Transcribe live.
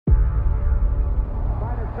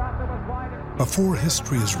Before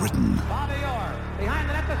history is written,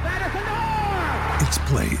 it's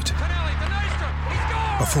played.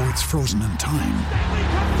 Before it's frozen in time,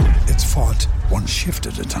 it's fought one shift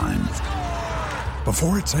at a time.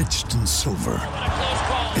 Before it's etched in silver,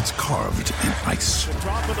 it's carved in ice.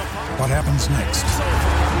 What happens next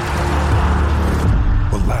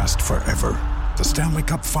will last forever. The Stanley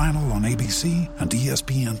Cup Final on ABC and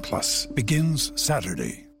ESPN Plus begins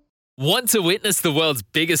Saturday. Want to witness the world's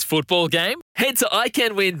biggest football game? Head to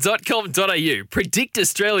iCanWin.com.au, predict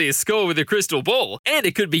Australia's score with a crystal ball, and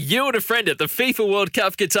it could be you and a friend at the FIFA World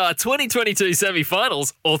Cup Qatar 2022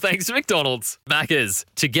 semi-finals, all thanks to McDonald's. Maccas,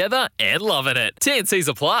 together and loving it. TNCs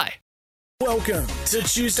apply. Welcome to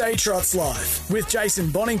Tuesday Trots Live with Jason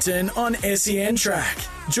Bonington on SEN Track.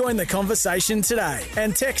 Join the conversation today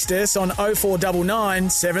and text us on 0499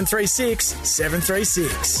 736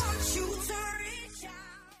 736.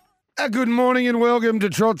 Good morning and welcome to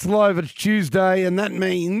Trots Live. It's Tuesday, and that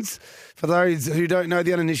means, for those who don't know,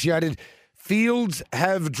 the uninitiated, fields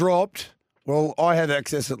have dropped. Well, I have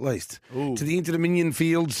access at least to the Inter-Dominion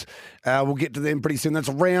fields. We'll get to them pretty soon. That's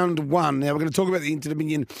round one. Now, we're going to talk about the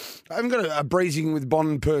Inter-Dominion. I haven't got a breezing with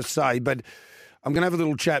Bond per se, but I'm going to have a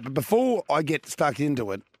little chat. But before I get stuck into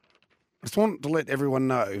it, I just want to let everyone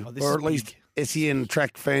know, or at least SEN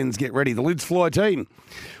Track fans get ready. The Lids Fly team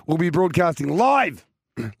will be broadcasting live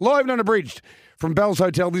and unabridged from Bell's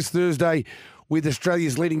Hotel this Thursday with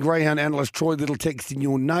Australia's leading greyhound analyst Troy Little, texting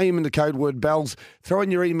your name and the code word Bells. Throw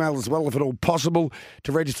in your email as well, if at all possible,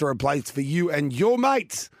 to register a place for you and your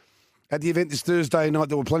mates at the event this Thursday night.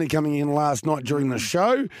 There were plenty coming in last night during the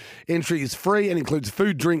show. Entry is free and includes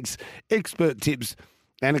food, drinks, expert tips,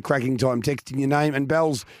 and a cracking time. Texting your name and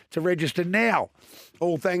Bells to register now.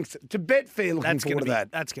 All thanks to Betfair. Looking forward to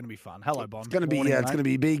that. That's going to be fun. Hello, Bond. It's going to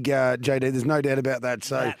be big, JD. There's no doubt about that.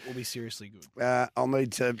 So that will be seriously good. I'll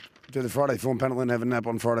need to do the Friday form panel and have a nap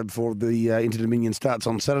on Friday before the Inter-Dominion starts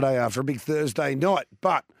on Saturday after a big Thursday night.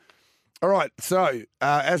 But, all right, so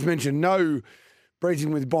as mentioned, no breezing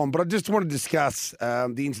with Bond. But I just want to discuss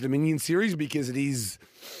the Inter-Dominion series because it is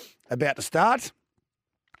about to start.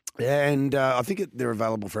 And I think they're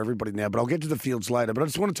available for everybody now, but I'll get to the fields later. But I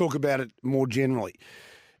just want to talk about it more generally.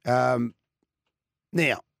 Now,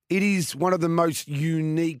 it is one of the most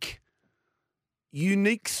unique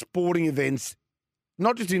sporting events,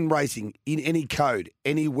 not just in racing, in any code,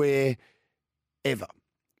 anywhere, ever,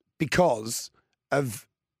 because of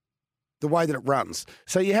the way that it runs.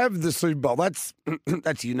 So you have the Super Bowl. That's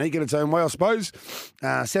unique in its own way, I suppose.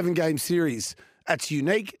 7-game series. That's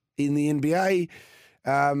unique in the NBA.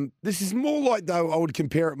 This is more like, though, I would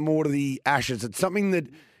compare it more to the Ashes. It's something that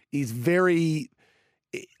is the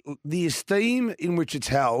esteem in which it's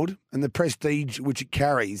held and the prestige which it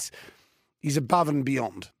carries is above and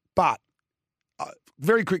beyond. But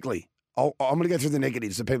very quickly, I'm going to go through the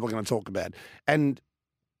negatives that people are going to talk about. And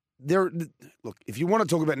look, if you want to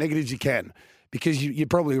talk about negatives, you can, because you're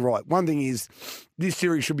probably right. One thing is this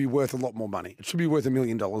series should be worth a lot more money. It should be worth $1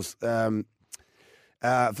 million.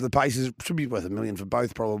 For the Pacers, it should be worth $1 million for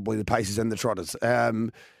both, probably the Pacers and the Trotters. Now,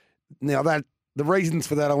 the reasons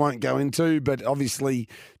for that I won't go into, but obviously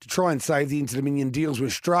to try and save the Inter-Dominion deals were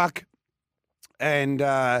struck, and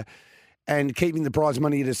keeping the prize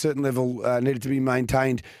money at a certain level needed to be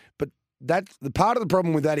maintained. But that's the part of the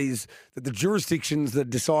problem with that is that the jurisdictions that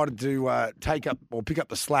decided to take up or pick up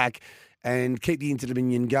the slack and keep the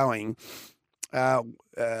Inter-Dominion going are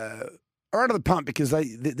under the pump because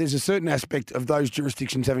there's a certain aspect of those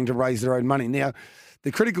jurisdictions having to raise their own money. Now,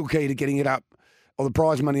 the critical key to getting it up, or the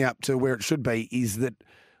prize money up to where it should be, is that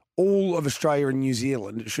all of Australia and New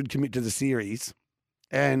Zealand should commit to the series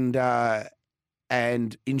and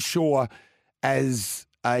ensure as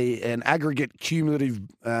an aggregate cumulative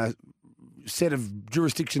set of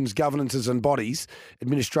jurisdictions, governances and bodies,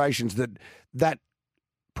 administrations, that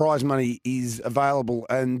prize money is available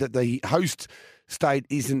and that the host state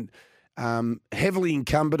isn't heavily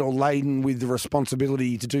encumbered or laden with the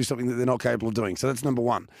responsibility to do something that they're not capable of doing. So that's number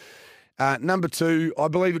one. Number two, I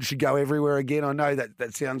believe it should go everywhere again. I know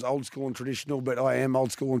that sounds old school and traditional, but I am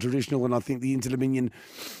old school and traditional, and I think the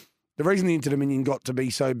reason the Inter-Dominion got to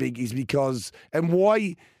be so big is because, and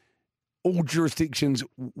why all jurisdictions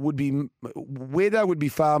would be, where they would be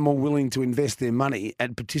far more willing to invest their money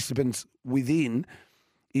and participants within,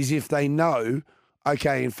 is if they know,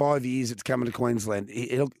 okay, in 5 years it's coming to Queensland.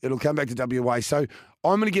 It'll come back to WA. So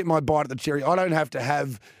I'm going to get my bite at the cherry. I don't have to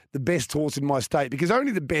have the best horse in my state because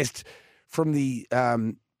only the best from the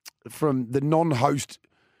non-host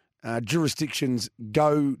jurisdictions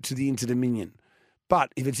go to the Inter-Dominion.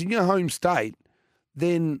 But if it's in your home state,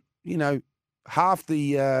 then, half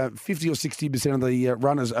the 50 or 60% of the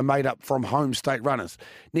runners are made up from home state runners.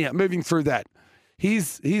 Now, moving through that,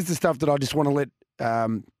 here's the stuff that I just want to let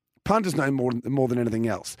punters know more than anything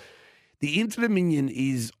else. The Inter-Dominion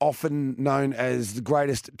is often known as the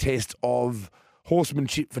greatest test of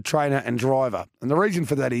horsemanship for trainer and driver. And the reason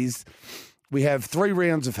for that is we have 3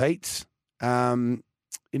 rounds of heats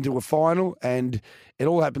into a final, and it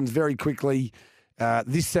all happens very quickly.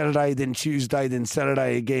 This Saturday, then Tuesday, then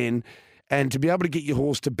Saturday again. And to be able to get your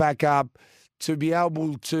horse to back up, to be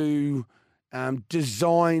able to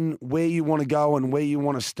design where you want to go and where you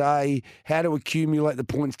want to stay, how to accumulate the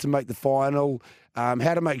points to make the final,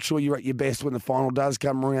 how to make sure you're at your best when the final does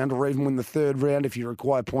come around, or even when the third round if you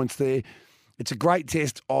require points there. It's a great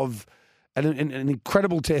test of an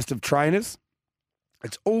incredible test of trainers.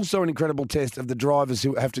 It's also an incredible test of the drivers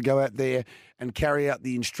who have to go out there and carry out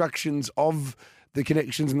the instructions of the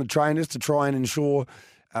connections and the trainers to try and ensure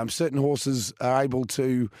certain horses are able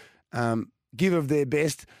to give of their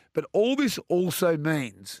best. But all this also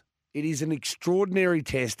means it is an extraordinary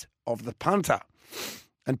test of the punter.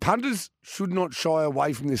 And punters should not shy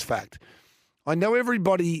away from this fact. I know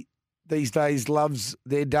everybody these days loves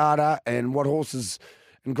their data and what horses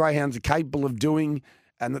and greyhounds are capable of doing,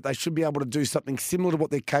 and that they should be able to do something similar to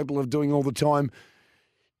what they're capable of doing all the time.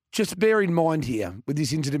 Just bear in mind here with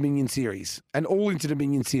this Inter-Dominion series and all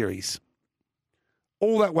Inter-Dominion series,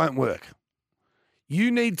 all that won't work.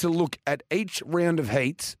 You need to look at each round of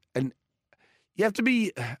heats, and you have to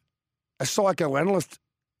be a psychoanalyst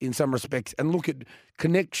in some respects and look at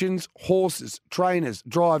connections, horses, trainers,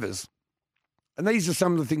 drivers. And these are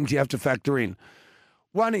some of the things you have to factor in.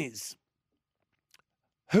 One is,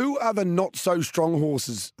 who are the not-so-strong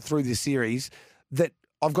horses through this series that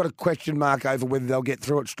I've got a question mark over whether they'll get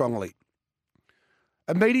through it strongly?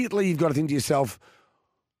 Immediately, you've got to think to yourself,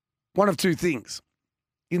 one of two things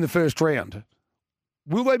in the first round.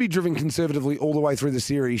 Will they be driven conservatively all the way through the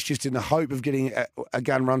series just in the hope of getting a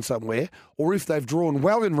gun run somewhere? Or if they've drawn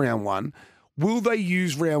well in round one, will they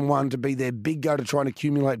use round one to be their big go to try and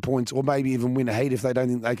accumulate points, or maybe even win a heat if they don't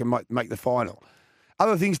think they can make the final?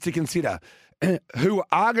 Other things to consider. Who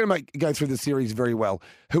are going to go through the series very well?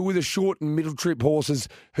 Who are the short and middle trip horses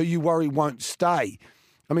who you worry won't stay?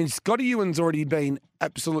 I mean, Scotty Ewan's already been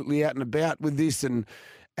absolutely out and about with this, and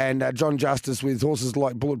John Justice with horses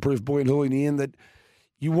like Bulletproof Boy and Julian, that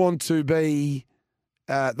you want to be,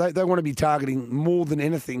 they want to be targeting more than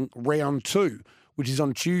anything round 2, which is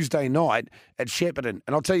on Tuesday night at Shepparton.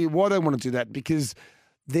 And I'll tell you why they want to do that, because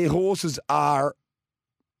their horses are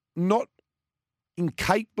not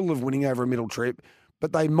incapable of winning over a middle trip,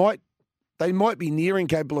 but they might be near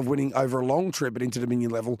incapable of winning over a long trip at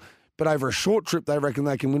Inter-Dominion level, but over a short trip they reckon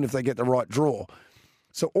they can win if they get the right draw.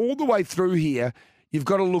 So all the way through here, you've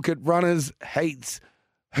got to look at runners, heats,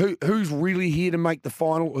 who's really here to make the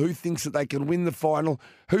final, who thinks that they can win the final,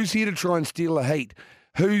 who's here to try and steal a heat,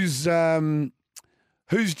 who's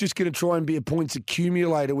just going to try and be a points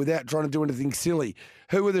accumulator without trying to do anything silly?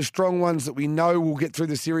 Who are the strong ones that we know will get through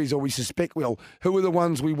the series, or we suspect will? Who are the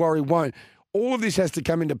ones we worry won't? All of this has to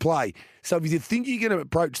come into play. So if you think you're going to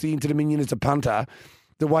approach the Inter-Dominion as a punter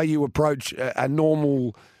the way you approach a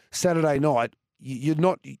normal Saturday night, you're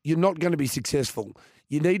not going to be successful.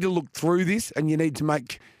 You need to look through this, and you need to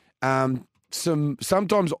make some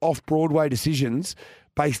sometimes off-Broadway decisions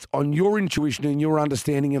based on your intuition and your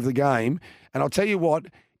understanding of the game. And I'll tell you what,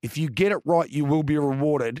 if you get it right, you will be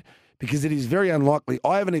rewarded, because it is very unlikely.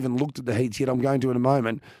 I haven't even looked at the heats yet. I'm going to in a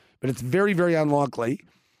moment. But it's very, very unlikely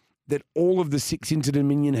that all of the 6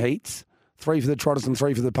 Inter-Dominion heats, 3 for the Trotters and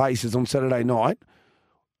 3 for the Pacers on Saturday night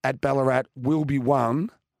at Ballarat, will be won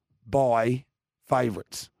by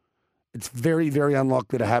favourites. It's very, very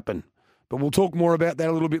unlikely to happen. But we'll talk more about that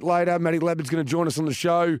a little bit later. Matty Labbard's going to join us on the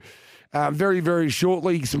show very, very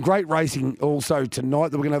shortly. Some great racing also tonight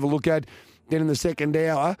that we're going to have a look at. Then in the second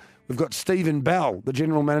hour, we've got Stephen Bell, the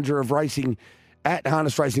General Manager of Racing at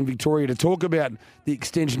Harness Racing Victoria, to talk about the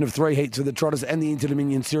extension of 3 heats for the Trotters and the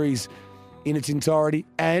Inter-Dominion Series in its entirety.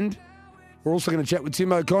 And we're also going to chat with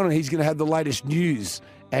Tim O'Connor. He's going to have the latest news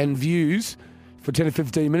and views for 10 or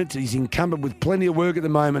 15 minutes. He's encumbered with plenty of work at the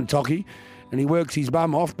moment, Tocky, and he works his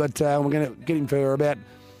bum off, but we're going to get him for about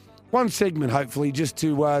one segment, hopefully, just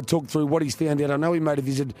to talk through what he's found out. I know he made a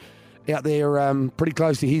visit out there pretty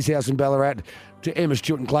close to his house in Ballarat to Emma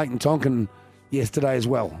Stewart and Clayton Tonkin yesterday as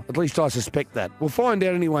well. At least I suspect that. We'll find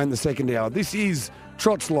out anyway in the second hour. This is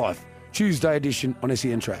Trot's Life, Tuesday edition on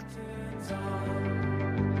SEN Track.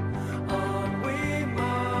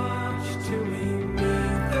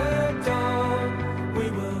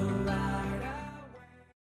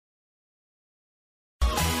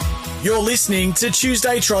 You're listening to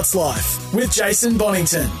Tuesday Trots Life with Jason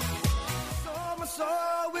Bonington. Sold my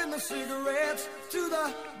soul with my cigarettes to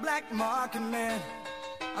the black market man.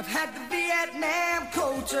 I've had the Vietnam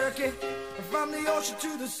cold turkey from the ocean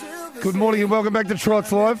to the silver. Good morning and welcome back to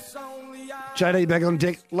Trots Live. JD back on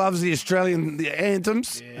deck, loves the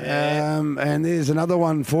anthems. And there's another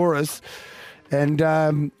one for us.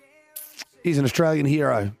 And he's an Australian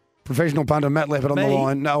hero. Professional punter Matt Leppard on the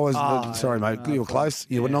line. No, sorry, mate. You were close.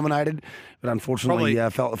 You were nominated, but unfortunately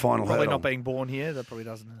felt the final Probably hurdle. not being born here, that probably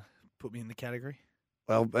doesn't put me in the category.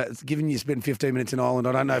 Well, given you spent 15 minutes in Ireland,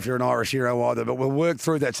 I don't know if you're an Irish hero either, but we'll work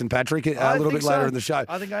through that, St. Patrick, a little bit later in the show.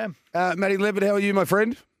 I think I am. Matty Leppard, how are you, my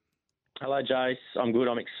friend? Hello, Jace. I'm good.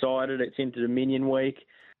 I'm excited. It's into Dominion week.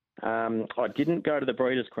 I didn't go to the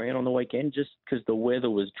Breeders' Crown on the weekend just because the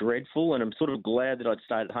weather was dreadful, and I'm sort of glad that I'd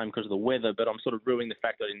stayed at home because of the weather, but I'm sort of ruining the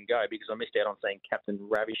fact that I didn't go because I missed out on seeing Captain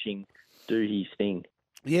Ravishing do his thing.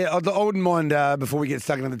 Yeah, I wouldn't mind, before we get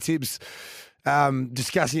stuck into the tips,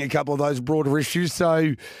 discussing a couple of those broader issues.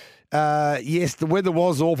 So, yes, the weather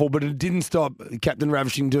was awful, but it didn't stop Captain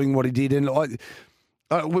Ravishing doing what he did. And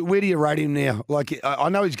where do you rate him now? Like, I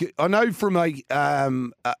know he's good. I know from a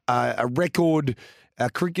record, a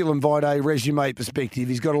curriculum vitae resume perspective,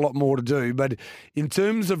 he's got a lot more to do. But in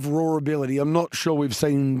terms of raw ability, I'm not sure we've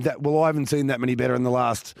seen that. Well, I haven't seen that many better in the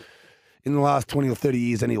last 20 or 30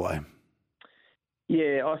 years, anyway.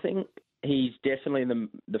 Yeah, I think he's definitely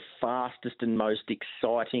the fastest and most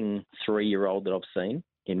exciting 3-year-old that I've seen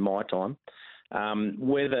in my time.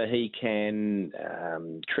 Whether he can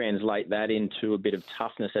translate that into a bit of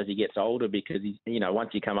toughness as he gets older, because once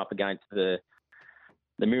you come up against the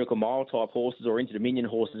Miracle Mile type horses or into Dominion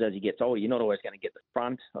horses as he gets older, you're not always going to get the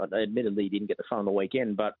front. Admittedly, he didn't get the front on the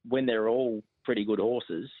weekend, but when they're all pretty good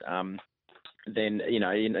horses, then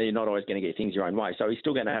you're not always going to get things your own way. So he's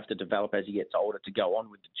still going to have to develop as he gets older to go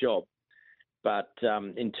on with the job. But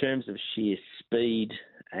in terms of sheer speed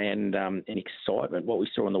and excitement, what we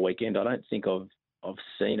saw on the weekend, I don't think I've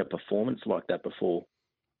seen a performance like that before.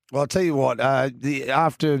 Well, I'll tell you what,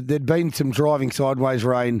 after there'd been some driving sideways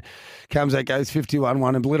rain, comes out, goes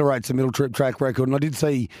 51-1, obliterates the middle trip track record. And I did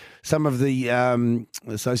see some of the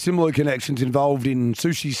similar connections involved in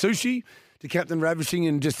Sushi to Captain Ravishing.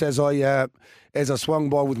 And just as I swung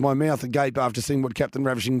by with my mouth agape after seeing what Captain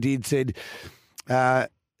Ravishing did, said,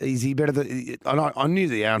 is he better than? I knew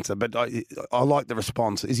the answer, but I like the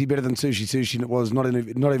response. Is he better than Sushi? And it was not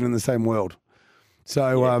even in the same world.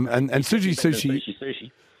 So and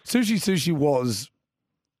Sushi was.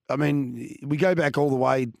 I mean, we go back all the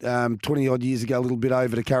way 20 odd years ago, a little bit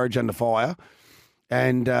over to Courage Under Fire,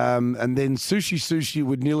 and then Sushi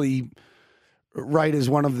would nearly rate as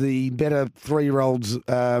one of the better 3-year-olds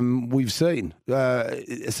we've seen.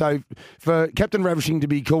 So for Captain Ravishing to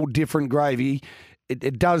be called Different Gravy,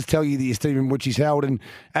 it does tell you the esteem in which he's held. And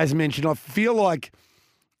as mentioned, I feel like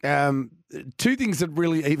two things that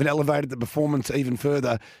really even elevated the performance even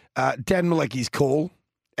further. Dan Malecki's call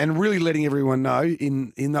and really letting everyone know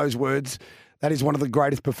in those words, that is one of the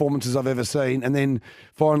greatest performances I've ever seen. And then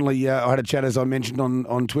finally, I had a chat, as I mentioned,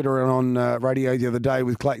 on Twitter and on radio the other day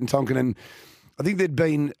with Clayton Tonkin. And I think there'd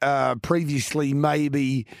been previously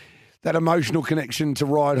maybe that emotional connection to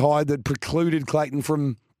Ride High that precluded Clayton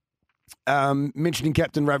from mentioning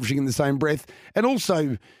Captain Ravishing in the same breath. And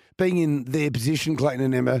also being in their position, Clayton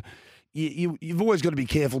and Emma, you've always got to be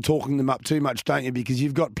careful talking them up too much, don't you? Because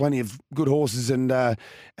you've got plenty of good horses and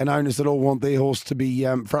owners that all want their horse to be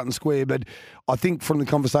front and square. But I think from the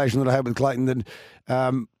conversation that I had with Clayton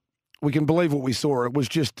that we can believe what we saw. It was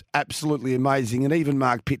just absolutely amazing. And even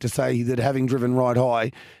Mark Pitt to say that having driven Ride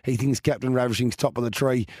High, he thinks Captain Ravishing's top of the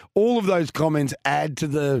tree. All of those comments add to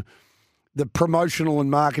the promotional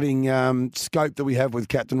and marketing scope that we have with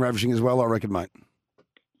Captain Ravishing as well, I reckon, mate.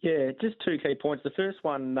 Yeah, just two key points. The first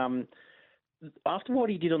one, after what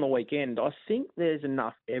he did on the weekend, I think there's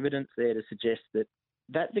enough evidence there to suggest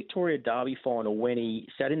that Victoria Derby final when he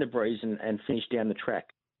sat in the breeze and finished down the track,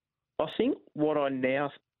 I think what I now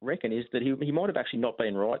reckon is that he might have actually not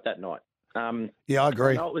been right that night. Yeah, I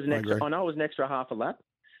agree. I know it was an extra half a lap,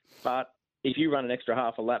 but if you run an extra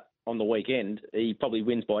half a lap on the weekend, he probably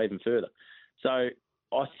wins by even further. So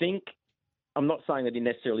I think, I'm not saying that he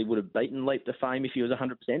necessarily would have beaten Leap to Fame if he was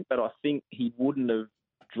 100%, but I think he wouldn't have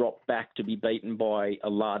dropped back to be beaten by a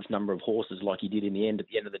large number of horses like he did at the end of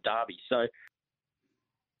the Derby. So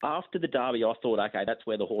after the Derby, I thought, okay, that's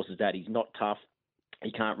where the horse is at. He's not tough.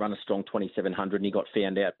 He can't run a strong 2700, and he got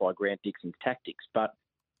found out by Grant Dixon's tactics. But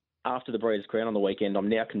after the Breeders' Crown on the weekend, I'm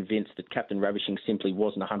now convinced that Captain Ravishing simply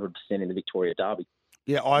wasn't 100% in the Victoria Derby.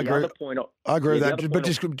 Yeah, I agree. I agree with that. But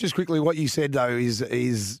just quickly, what you said though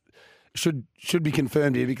is should be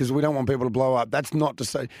confirmed here because we don't want people to blow up. That's not to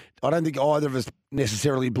say I don't think either of us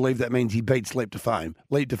necessarily believe that means he beats Leap to Fame.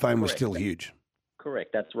 Leap to Fame was still huge.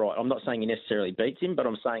 Correct, that's right. I'm not saying he necessarily beats him, but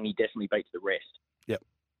I'm saying he definitely beats the rest. Yep.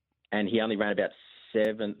 And he only ran about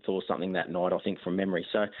 7th or something that night, I think, from memory.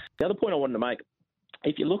 So the other point I wanted to make,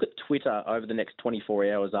 if you look at Twitter over the next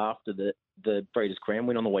 24 hours after the Breeders' Crown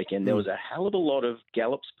win on the weekend, there was a hell of a lot of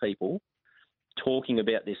Gallops people talking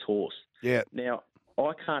about this horse. Yeah. Now,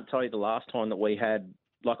 I can't tell you the last time that we had,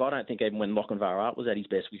 I don't think even when Lochinvar Art was at his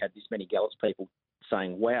best, we had this many Gallops people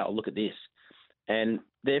saying, wow, look at this. And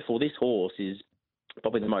therefore, this horse is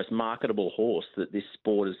probably the most marketable horse that this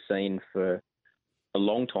sport has seen for a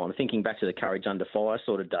long time. Thinking back to the Courage Under Fire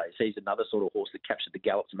sort of days, he's another sort of horse that captured the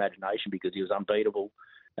Gallops' imagination because he was unbeatable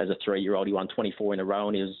as a 3-year-old. He won 24 in a row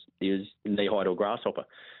and he was knee-high to a grasshopper.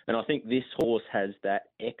 And I think this horse has that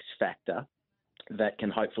X factor that can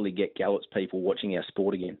hopefully get Gallops people watching our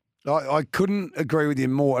sport again. I couldn't agree with you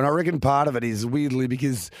more. And I reckon part of it is weirdly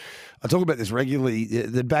because I talk about this regularly,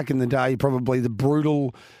 that back in the day, probably the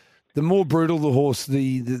more brutal the horse,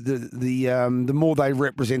 the more they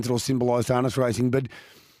represented or symbolised harness racing. But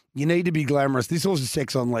you need to be glamorous. This horse is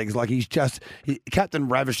sex on legs. Captain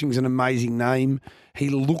Ravishing's an amazing name. He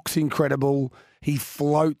looks incredible. He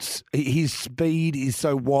floats. His speed is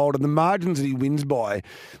so wild, and the margins that he wins by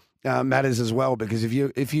matters as well. Because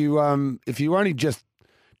if you only just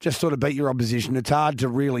sort of beat your opposition, it's hard to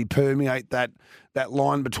really permeate that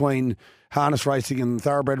line between harness racing and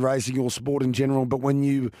thoroughbred racing or sport in general. But when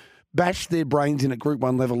you bash their brains in at Group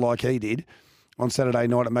 1 level like he did on Saturday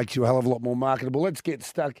night, it makes you a hell of a lot more marketable. Let's get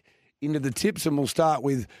stuck into the tips, and we'll start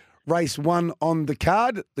with race 1 on the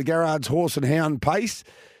card, the Garrard's Horse and Hound Pace.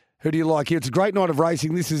 Who do you like here? It's a great night of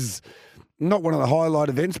racing. This is not one of the highlight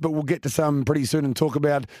events, but we'll get to some pretty soon and talk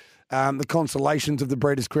about the consolations of the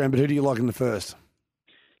Breeders' Crown. But who do you like in the first?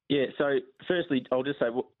 Yeah, so firstly, I'll just say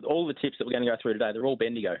all the tips that we're going to go through today, they're all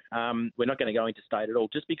Bendigo. We're not going to go into state at all,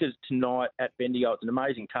 just because tonight at Bendigo, it's an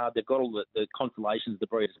amazing card. They've got all the consolations of the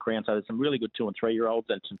Breeders' Crown, so there's some really good 2- and 3-year-olds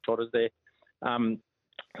and some trotters there.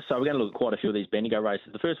 So we're going to look at quite a few of these Bendigo races.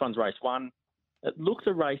 The first one's race 1. It looks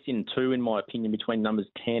a race in 2, in my opinion, between numbers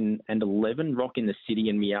 10 and 11, Rock in the City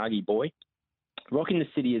and Miyagi Boy. Rock in the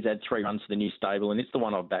City has had 3 runs to the new stable, and it's the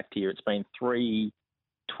one I've backed here. It's been 3.20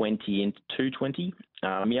 into 2.20.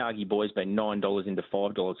 Miyagi Boy's been $9 into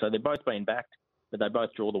 $5. So they're both been backed, but they both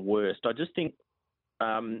draw the worst. I just think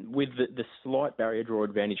with the slight barrier draw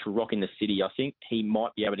advantage for Rock in the City, I think he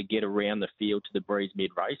might be able to get around the field to the breeze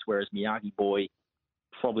mid-race, whereas Miyagi Boy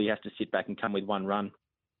probably has to sit back and come with 1 run.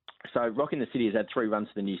 So Rock in the City has had 3 runs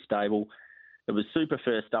to the new stable. It was super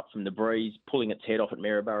first up from the breeze, pulling its head off at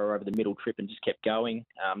Maryborough over the middle trip and just kept going.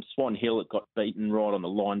 Swan Hill, it got beaten right on the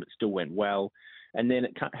line, but still went well. And then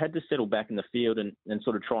it had to settle back in the field and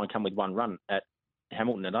sort of try and come with 1 run at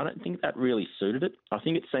Hamilton. And I don't think that really suited it. I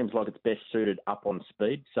think it seems like it's best suited up on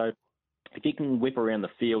speed. So if you can whip around the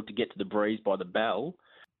field to get to the breeze by the bell,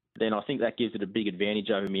 then I think that gives it a big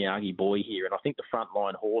advantage over Miyagi Boy here. And I think the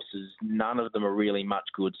frontline horses, none of them are really much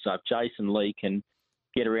good. So if Jason Lee can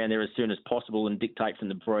get around there as soon as possible and dictate from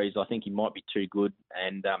the breeze, I think he might be too good.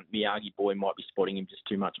 And Miyagi Boy might be spotting him just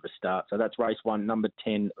too much of a start. So that's race 1, number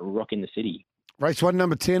 10, Rock in the City. Race 1,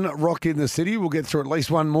 number 10, Rock in the City. We'll get through at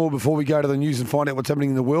least one more before we go to the news and find out what's happening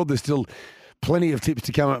in the world. There's still plenty of tips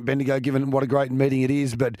to come at Bendigo, given what a great meeting it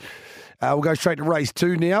is. But we'll go straight to race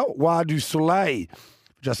 2 now. Roi du Soleil.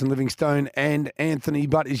 Justin Livingstone and Anthony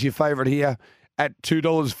Butt is your favourite here at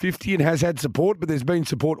 $2.50 and has had support, but there's been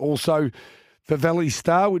support also for Valley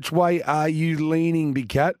Star. Which way are you leaning, Big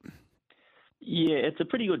Cat? Yeah, it's a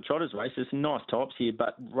pretty good trotters race. There's some nice types here,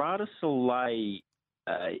 but Roi du Soleil,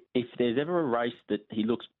 if there's ever a race that he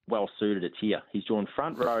looks well suited, it's here. He's drawn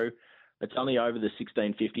front row. It's only over the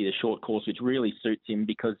 1650, the short course, which really suits him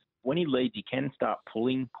because when he leads, he can start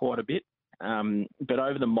pulling quite a bit. But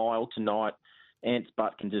over the mile tonight, Ant's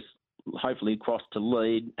Butt can just hopefully cross to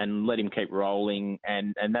lead and let him keep rolling,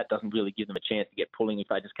 and that doesn't really give them a chance to get pulling if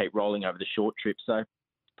they just keep rolling over the short trip. So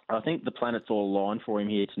I think the planets all aligned for him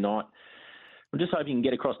here tonight. I'm just hoping he can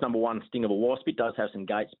get across number 1, Sting of a Wasp. It does have some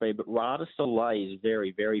gate speed, but Roi du Soleil is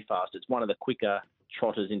very, very fast. It's one of the quicker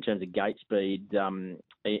trotters in terms of gate speed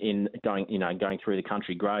in going through the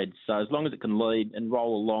country grades. So as long as it can lead and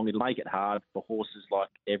roll along, it'll make it hard for horses like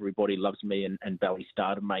Everybody Loves Me and Valley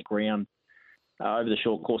Star to make ground. Over the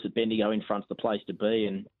short course at Bendigo in front's the place to be,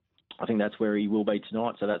 and I think that's where he will be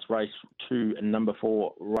tonight. So that's race 2 and number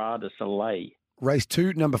 4, Roi du Soleil. Race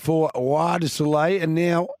 2, number 4, Roi du Soleil. And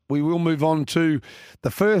now we will move on to the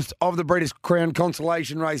first of the Breeders' Crown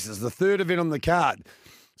consolation races, the third event on the card.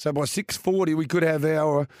 So by 6:40, we could have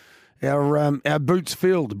our Our boots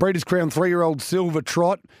filled. Breeders' Crown 3-year-old Silver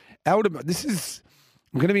Trot. I'm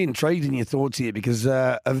going to be intrigued in your thoughts here because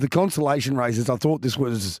of the consolation races, I thought this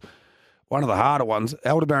was one of the harder ones.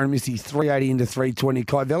 Aldebaran Misty, 380 into 320.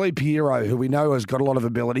 Kyveli Piero, who we know has got a lot of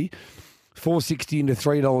ability, 460 into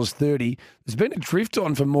 $3.30. There's been a drift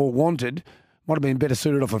on for More Wanted. Might have been better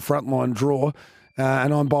suited off a frontline draw.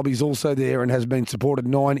 And I'm Bobby's also there and has been supported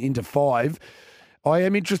 9 into 5. I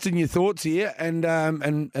am interested in your thoughts here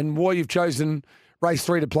and why you've chosen race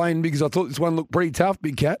 3 to play in because I thought this one looked pretty tough,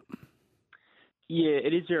 Big Cat. Yeah,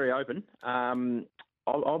 it is very open.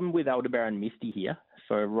 I'm with Aldebaran Misty here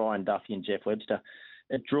for Ryan Duffy and Jeff Webster.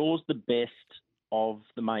 It draws the best of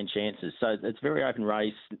the main chances. So it's a very open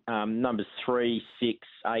race. Numbers 3, 6,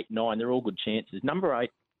 8, 9, they're all good chances. Number 8,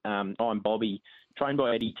 I'm Bobby, trained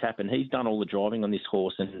by Eddie Tappan. He's done all the driving on this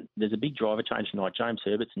horse, and there's a big driver change tonight. James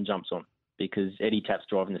Herbertson jumps on because Eddie Tapp's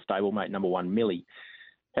driving the stablemate number 1, Millie.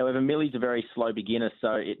 However, Millie's a very slow beginner,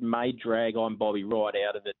 so it may drag I'm Bobby right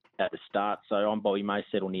out of it at the start. So I'm Bobby may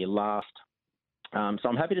settle near last. So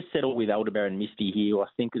I'm happy to settle with Aldebaran Misty here, who I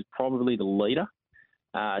think is probably the leader.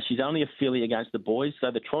 She's only a filly against the boys, so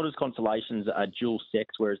the Trotters' consolations are dual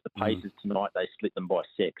sex, whereas the Pacers tonight, they split them by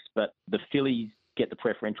sex. But the fillies get the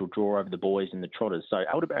preferential draw over the boys and the Trotters. So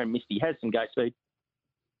Aldebaran Misty has some gate speed.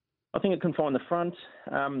 I think it can find the front.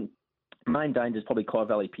 Main danger is probably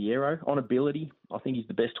Kyveli Piero. On ability, I think he's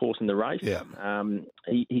the best horse in the race. Yeah.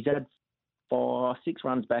 He's had 6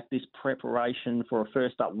 runs back this preparation for a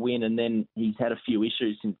first-up win, and then he's had a few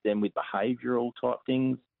issues since then with behavioural type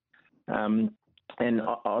things. And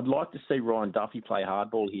I'd like to see Ryan Duffy play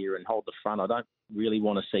hardball here and hold the front. I don't really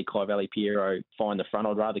want to see Kyveli Piero find the front.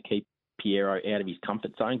 I'd rather keep Piero out of his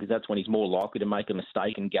comfort zone because that's when he's more likely to make a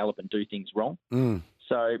mistake and gallop and do things wrong.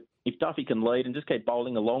 So if Duffy can lead and just keep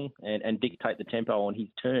bowling along and dictate the tempo on his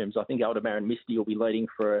terms, I think Aldebaran Misty will be leading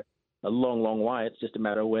for a long, long way. It's just a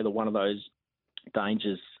matter of whether one of those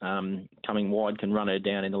dangers coming wide can run her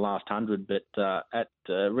down in the last 100. But they bet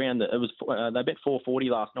 440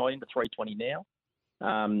 last night into 320 now.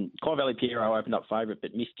 Kyveli Piero opened up favourite,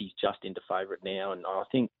 but Misty's just into favourite now. And I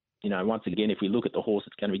think, once again, if we look at the horse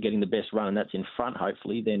that's going to be getting the best run, and that's in front,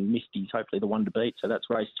 hopefully, then Misty's hopefully the one to beat. So that's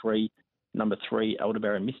race 3. Number 3,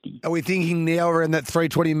 Aldebaran Misty. Are we thinking now around that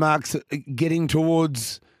 320 marks getting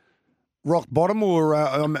towards rock bottom? Or,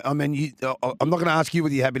 I'm not going to ask you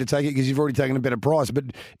whether you're happy to take it because you've already taken a better price, but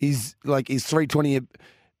is 320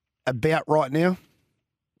 about right now?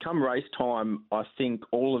 Come race time, I think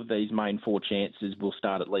all of these main 4 chances will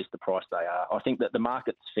start at least the price they are. I think that the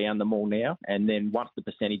market's found them all now, and then once the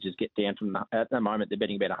percentages get down at the moment, they're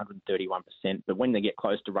betting about 131%, but when they get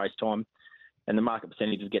close to race time, and the market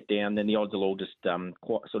percentages get down, then the odds will all just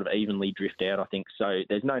quite sort of evenly drift out, I think. So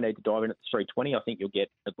there's no need to dive in at the 320. I think you'll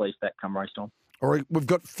get at least that come race time. All right, we've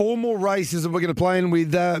got 4 more races that we're going to play in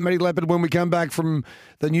with Matty Leopard when we come back from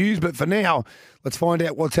the news. But for now, let's find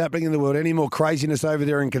out what's happening in the world. Any more craziness over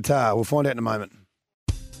there in Qatar? We'll find out in a moment.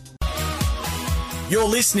 You're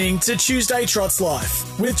listening to Tuesday Trots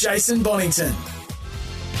Life with Jason Bonington.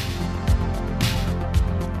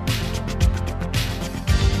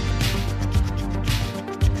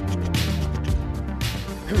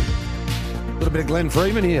 A little bit of Glenn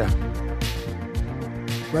Freeman here.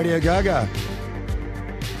 Radio Gaga.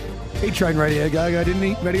 He trained Radio Gaga, didn't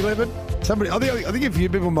he, Matty Leopard? I think a few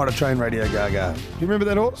people might have trained Radio Gaga. Do you remember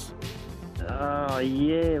that horse? Oh,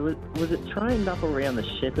 yeah. Was it trained up around the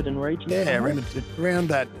Shepparton region? Yeah, around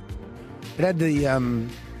that. It had the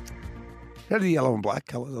yellow and black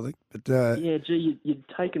colours, I think. But yeah, gee, you'd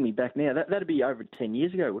taken me back now. That'd be over 10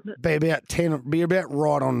 years ago, wouldn't it? Be about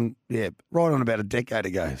right on about a decade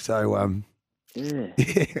ago. So, yeah.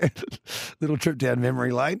 Little trip down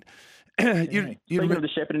memory lane. Speaking of the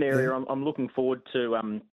Shepparton area, I'm looking forward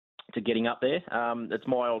to getting up there. It's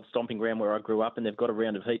my old stomping ground where I grew up, and they've got a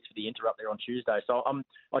round of heats for the Inter up there on Tuesday. So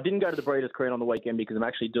I didn't go to the Breeders' Crown on the weekend because I'm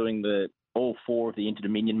actually doing all 4 of the Inter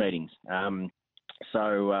Dominion meetings. So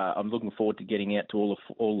I'm looking forward to getting out to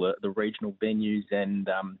all the regional venues and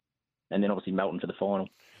then obviously Melton for the final.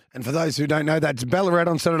 And for those who don't know, that's Ballarat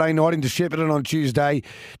on Saturday night, into Shepparton on Tuesday,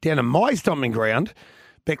 down to my stomping ground,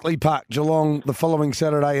 Beckley Park, Geelong, the following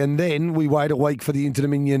Saturday, and then we wait a week for the Inter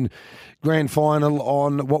Dominion Grand Final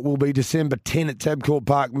on what will be December 10 at Tabcorp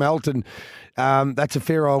Park, Melton. That's a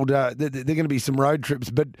fair old. They're going to be some road trips,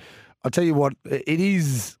 but I'll tell you what, it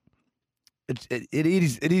is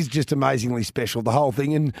just amazingly special, the whole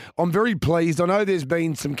thing, and I'm very pleased. I know there's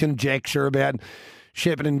been some conjecture about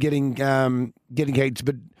Shepparton getting heats,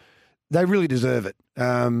 but they really deserve it.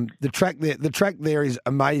 The track there is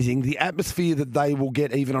amazing. The atmosphere that they will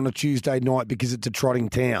get even on a Tuesday night because it's a trotting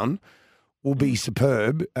town will be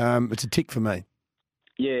superb. It's a tick for me.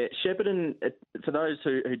 Yeah, Shepparton, for those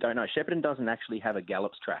who don't know, Shepparton doesn't actually have a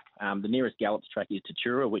Gallops track. The nearest Gallops track is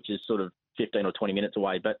Tatura, which is sort of 15 or 20 minutes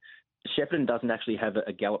away, but Shepparton doesn't actually have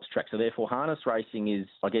a Gallops track. So therefore, harness racing is,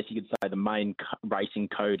 I guess you could say, the main racing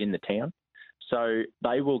code in the town. So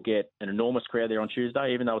they will get an enormous crowd there on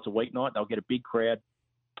Tuesday, even though it's a weeknight. They'll get a big crowd.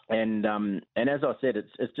 And as I said,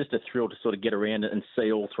 it's just a thrill to sort of get around and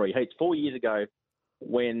see all three heats. 4 years ago,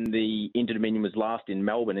 when the Inter-Dominion was last in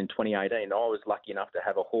Melbourne in 2018, I was lucky enough to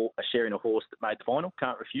have a share in a horse that made the final,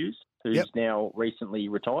 Can't Refuse, who's now recently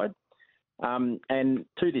retired. And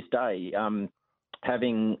to this day,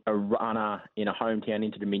 having a runner in a hometown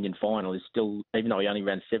Inter-Dominion final is still, even though he only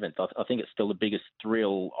ran seventh, I think it's still the biggest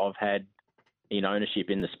thrill I've had in ownership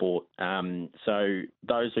in the sport. So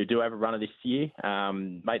those who do have a runner this year,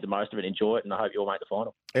 make the most of it, enjoy it, and I hope you all make the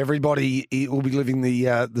final. Everybody will be living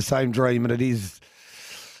the same dream, and it is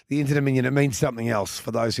the Inter-Dominion. It means something else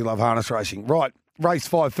for those who love harness racing. Right, race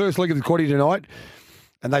 5, first leg of the quaddie tonight,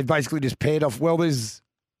 and they've basically just paired off. Well, there's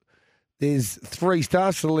 3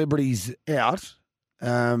 star celebrities out,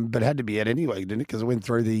 but had to be out anyway, didn't it? Because it went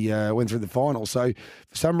through the final. So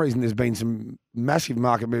for some reason, there's been some massive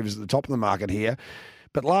market movers at the top of the market here.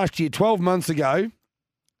 But last year, 12 months ago,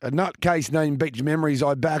 a nutcase named Beach Memories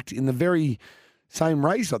I backed in the very same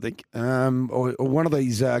race, I think, or one of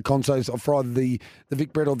these consos for either the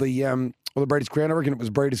Vic Bred or the Breeders' Crown. I reckon it was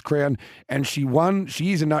Breeders' Crown, and she won.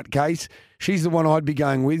 She is a nutcase. She's the one I'd be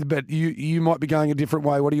going with, but you might be going a different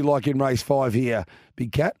way. What do you like in race 5 here,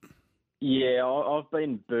 Big Cat? Yeah, I've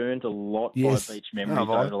been burnt a lot by Beach Memories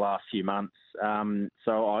over the last few months.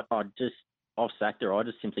 So I've sacked her. I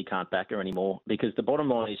just simply can't back her anymore because the bottom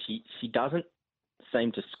line is she doesn't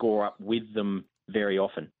seem to score up with them very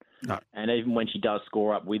often. No. And even when she does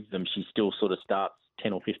score up with them, she still sort of starts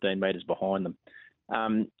 10 or 15 metres behind them.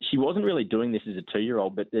 She wasn't really doing this as a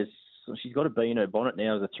 2-year-old, but she's got a bee in her bonnet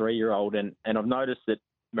now as a 3-year-old. And I've noticed that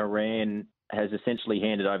Moran has essentially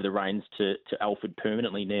handed over the reins to Alfred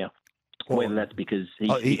permanently now. Whether that's because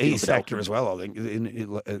he sacked her as well, I think,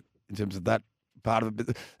 in terms of that part of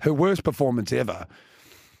it. Her worst performance ever.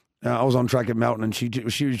 I was on track at Melton, and she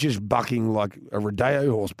was just bucking like a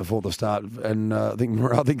rodeo horse before the start. And I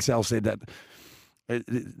think Sal said that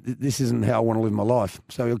this isn't how I want to live my life.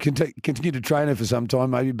 So he'll continue to train her for some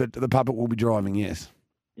time, maybe, but the puppet will be driving. Yes.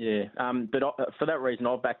 Yeah, but for that reason,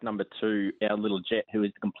 I'll back number 2, Our Little Jet, who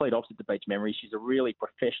is the complete opposite to Beach Memory. She's a really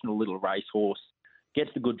professional little racehorse.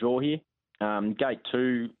 Gets the good draw here. Gate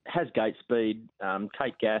 2 has gate speed.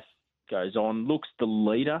 Kate Gass goes on, looks the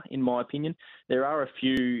leader, in my opinion. There are a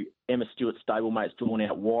few Emma Stewart stablemates drawn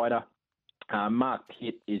out wider. Mark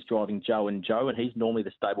Pitt is driving Joe and Joe, and he's normally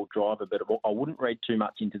the stable driver, but I wouldn't read too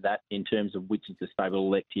much into that in terms of which is the stable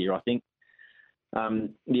elect here. I think,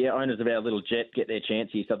 owners of Our Little Jet get their chance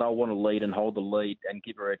here, so they'll want to lead and hold the lead and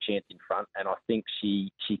give her a chance in front, and I think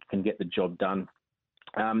she can get the job done.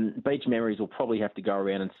 Beach Memories will probably have to go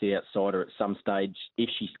around and see outside her at some stage if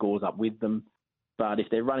she scores up with them. But if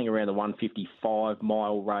they're running around the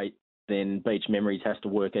 155-mile rate, then Beach Memories has to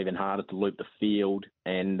work even harder to loop the field.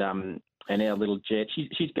 And Our Little Jet,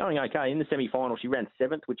 she's going okay. In the semi-final, she ran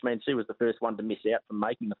 7th, which means she was the first one to miss out from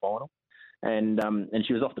making the final. And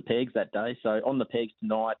she was off the pegs that day. So on the pegs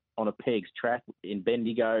tonight, on a pegs track in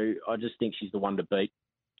Bendigo, I just think she's the one to beat.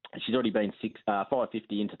 She's already been $5.50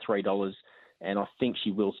 into $3. And I think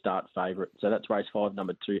she will start favourite. So that's race 5,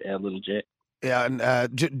 number 2, Our Little Jet. Yeah, and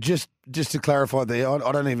just to clarify there,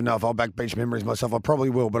 I don't even know if I'll back Beach Memories myself. I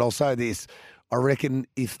probably will, but I'll say this. I reckon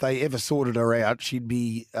if they ever sorted her out, she'd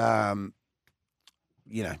be, one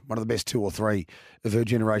of the best 2 or 3 of her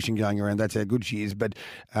generation going around. That's how good she is. But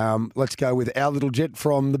let's go with Our Little Jet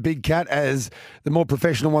from the Big Cat as the more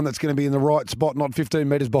professional one that's going to be in the right spot, not 15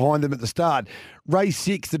 metres behind them at the start. Race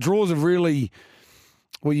 6, the draws have really...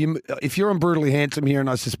 Well, if you're on Brutally Handsome here, and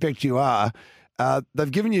I suspect you are,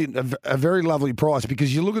 they've given you a very lovely price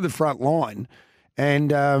because you look at the front line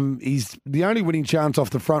and he's the only winning chance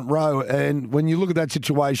off the front row. And when you look at that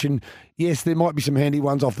situation, yes, there might be some handy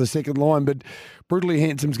ones off the second line, but Brutally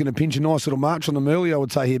Handsome's going to pinch a nice little march on them early, I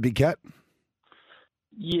would say here, Big Cat.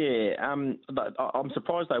 Yeah, I'm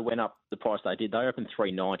surprised they went up the price they did. They opened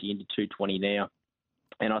 $3.90 into $2.20 now.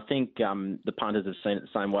 And I think the punters have seen it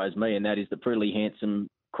the same way as me, and that is that Brutally Handsome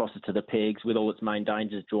crosses to the pegs with all its main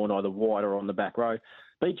dangers drawn either wide or on the back row.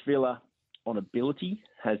 Beach Villa, on ability,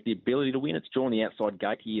 has the ability to win. It's drawn the outside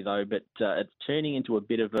gate here, though, but it's turning into a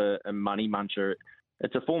bit of a money muncher.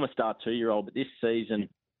 It's a former start 2-year-old, but this season,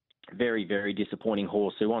 very, very disappointing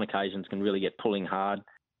horse who on occasions can really get pulling hard.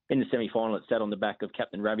 in the semi-final, it sat on the back of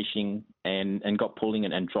Captain Ravishing and got pulling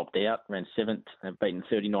and dropped out, ran 7th, beaten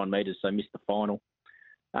 39 metres, so missed the final.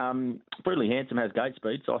 Brutally Handsome has gate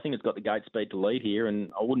speed, so I think it's got the gate speed to lead here,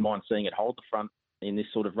 and I wouldn't mind seeing it hold the front in this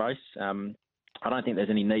sort of race. I don't think there's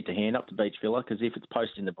any need to hand up to Beach Villa, because if it's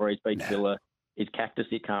posted in the breeze, Beach Villa is Cactus.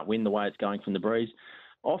 It can't win the way it's going from the breeze.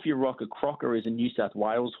 Off Your Rocker Crocker is a New South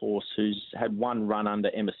Wales horse who's had one run under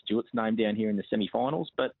Emma Stewart's name down here in the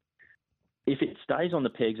semi-finals, but if it stays on the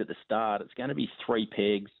pegs at the start, it's going to be 3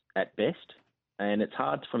 pegs at best, and it's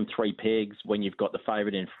hard from 3 pegs when you've got the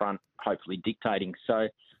favourite in front, hopefully dictating. So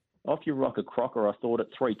Off Your Rocker Crocker, I thought at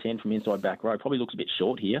 3.10 from inside back row, probably looks a bit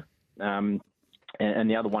short here. And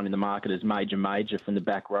the other one in the market is Major from the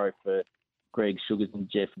back row for Greg Sugars and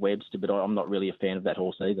Jeff Webster, but I'm not really a fan of that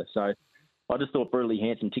horse either. So I just thought Brutally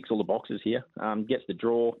Handsome ticks all the boxes here. Gets the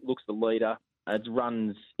draw, looks the leader. Its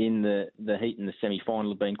runs in the heat in the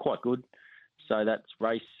semi-final have been quite good. So that's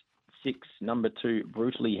race 6, number 2,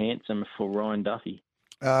 Brutally Handsome for Ryan Duffy.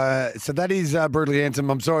 So that is Brutally Handsome.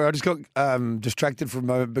 I'm sorry, I just got distracted for a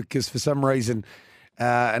moment because for some reason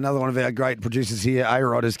another one of our great producers here,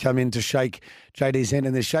 A-Rod, has come in to shake JD's hand,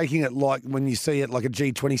 and they're shaking it like when you see it like a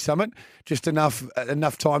G20 summit, just enough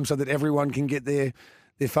time so that everyone can get their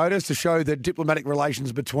photos to show the diplomatic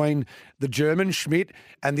relations between the German, Schmidt,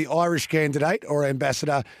 and the Irish candidate or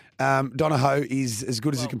ambassador, Donohoe, is as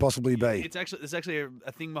good as it can possibly be. There's actually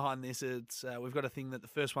a thing behind this. It's we've got a thing that the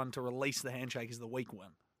first one to release the handshake is the weak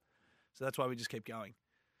one. So that's why we just keep going.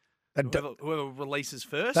 Whoever releases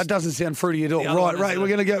first. That doesn't sound fruity at all. Right. We're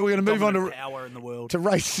going to move on to power in the world. To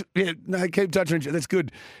race. Yeah, no, keep touching each other. That's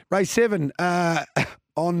good. Race 7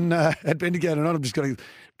 on at Bendigo tonight. I'm just going to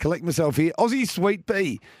collect myself here. Aussie Sweet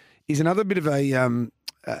Pea is another bit of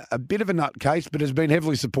a bit of a nutcase, but has been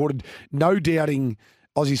heavily supported. No doubting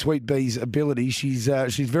Aussie Sweet Pea's ability. She's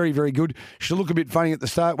very, very good. She'll look a bit funny at the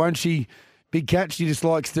start, won't she? Big Cat. She just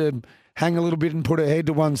likes to hang a little bit and put her head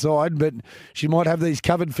to one side, but she might have these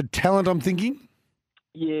covered for talent, I'm thinking.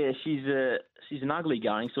 Yeah, she's an ugly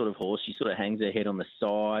going sort of horse. She sort of hangs her head on the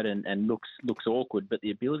side and looks awkward, but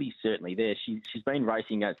the ability's certainly there. She's been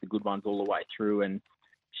racing against the good ones all the way through, and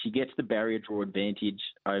she gets the barrier draw advantage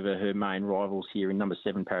over her main rivals here in number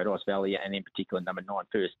 7, Paradise Valley, and in particular number 9,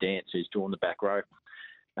 First Dance, who's drawn the back row.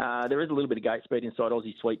 There is a little bit of gate speed inside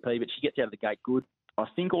Aussie Sweet Pea, but she gets out of the gate good. I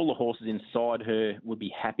think all the horses inside her would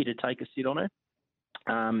be happy to take a sit on her.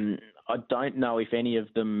 I don't know if any of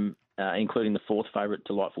them, including the 4th favourite,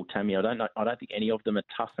 Delightful Tammy, I don't think any of them are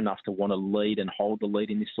tough enough to want to lead and hold the lead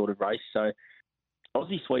in this sort of race. So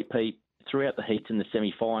Aussie Sweet Pea, throughout the heats in the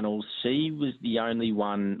semi-finals, she was the only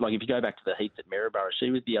one, like if you go back to the heats at Maryborough, she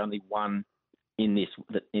was the only one in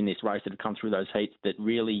this race that had come through those heats that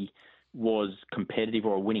really was competitive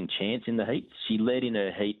or a winning chance in the heats. She led in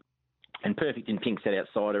her heat, and Perfect in Pink sat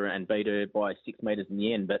outside her and beat her by 6 metres in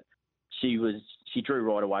the end, but she drew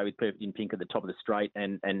right away with Perfect in Pink at the top of the straight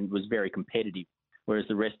and was very competitive, whereas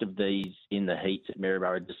the rest of these in the heats at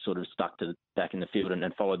Maryborough just sort of stuck to back in the field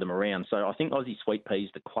and followed them around. So I think Aussie Sweet Pea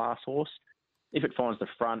is the class horse. If it finds the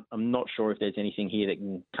front, I'm not sure if there's anything here that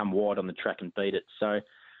can come wide on the track and beat it. So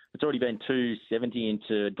it's already been $2.70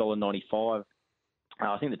 into $1.95.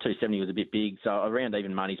 I think the 270 was a bit big, so around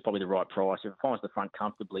even money is probably the right price. If it finds the front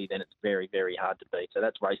comfortably, then it's very, very hard to beat. So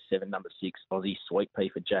that's race 7, number 6, Aussie Sweet Pea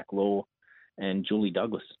for Jack Law and Julie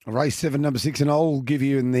Douglas. Race 7, number 6, and I'll give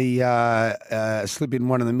you in the slip in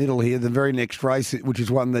one in the middle here. The very next race, which is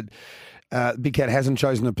one that Big Cat hasn't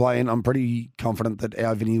chosen to play in. I'm pretty confident that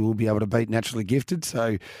our Vinny will be able to beat Naturally Gifted,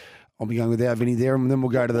 so I'll be going with our Vinny there, and then we'll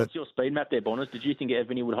go to What's your speed map there, Bonners? Did you think our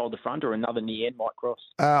Vinny would hold the front, or another Nien might cross?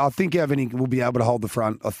 I think our Vinny will be able to hold the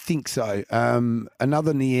front. I think so.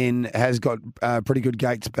 Another Nien has got pretty good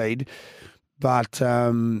gate speed, but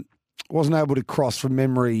wasn't able to cross from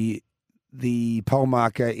memory the pole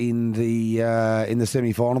marker in the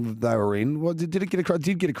semi-final that they were in. Well, did it get across?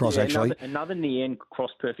 Did get across actually? Another Nien cross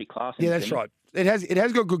perfect class. Yeah, that's right. It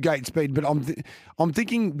has got good gate speed, but I'm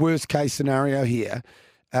thinking worst case scenario here.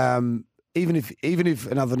 Even if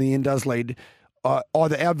another Nien does lead,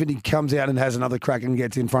 either our Vinny comes out and has another crack and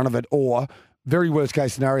gets in front of it, or very worst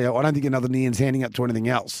case scenario, I don't think another Nien's handing up to anything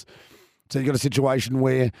else. So you've got a situation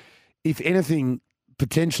where, if anything,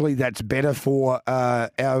 potentially that's better for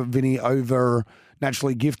our Vinny over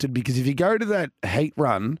Naturally Gifted, because if you go to that heat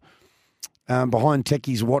run behind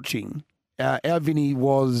Techie's Watching, our Vinny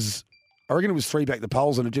was, I reckon it was 3 back the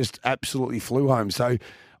poles, and it just absolutely flew home. So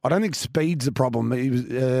I don't think speed's the problem. It was,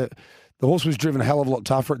 the horse was driven a hell of a lot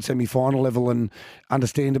tougher at semi-final level and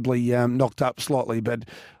understandably knocked up slightly. But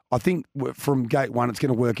I think from gate 1, it's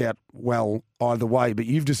going to work out well either way. But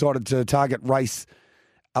you've decided to target race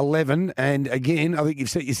 11. And again, I think you've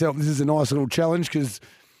set yourself, this is a nice little challenge because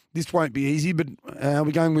this won't be easy, but are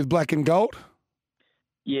we going with black and gold?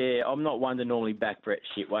 Yeah, I'm not one to normally back Brett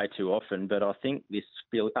Shitway too often, but I think this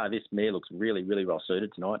mare looks really, really well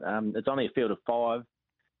suited tonight. It's only a field of 5.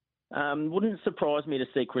 Wouldn't surprise me to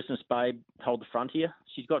see Christmas Babe hold the front here.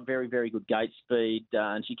 She's got very, very good gate speed,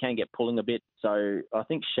 and she can get pulling a bit. So I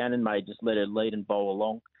think Shannon may just let her lead and bowl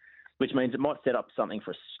along, which means it might set up something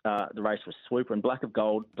for the race for Swooper. And Black and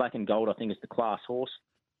Gold, I think, is the class horse.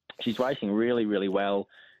 She's racing really, really well.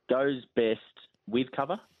 Goes best with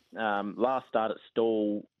cover. Last start at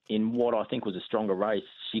Stall in what I think was a stronger race,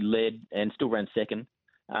 she led and still ran second.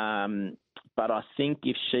 But I think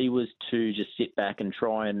if she was to just sit back and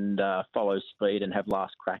try and follow speed and have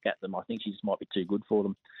last crack at them, I think she just might be too good for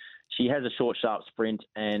them. She has a short, sharp sprint,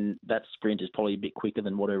 and that sprint is probably a bit quicker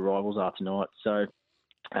than what her rivals are tonight. So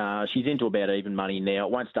she's into about even money now.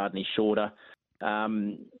 It won't start any shorter.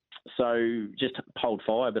 So just hold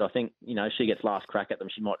fire, but I think, she gets last crack at them.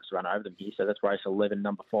 She might just run over them here. So that's race 11,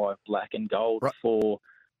 number 5, Black and Gold for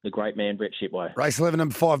the great man, Brett Shitway. Race 11,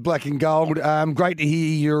 number 5, Black and Gold. Great to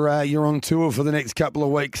hear you're on tour for the next couple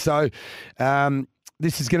of weeks. So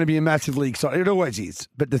this is going to be a massively exciting. It always is.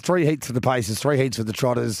 But the 3 heats for the Pacers, 3 heats for the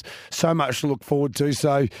Trotters, so much to look forward to.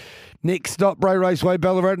 So next stop, Bray Raceway,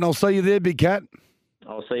 Ballarat, and I'll see you there, Big Cat.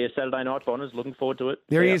 I'll see you Saturday night, Bonners. Looking forward to it.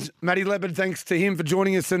 There he is, Matty Leopard. Thanks to him for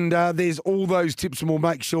joining us. And there's all those tips, and we'll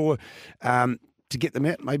make sure to get them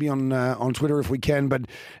out, maybe on Twitter if we can. But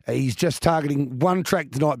he's just targeting one track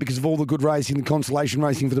tonight because of all the good racing, the consolation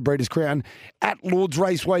racing for the Breeders' Crown at Lord's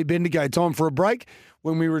Raceway, Bendigo. Time for a break.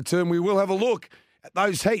 When we return, we will have a look at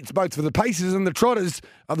those heats, both for the Pacers and the Trotters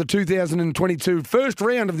of the 2022 first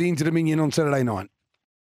round of the Inter-Dominion on Saturday night.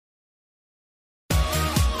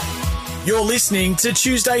 You're listening to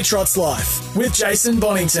Tuesday Trots Life with Jason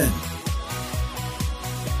Bonington.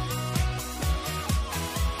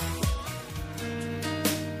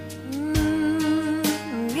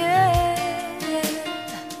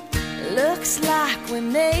 Looks like we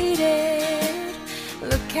made it.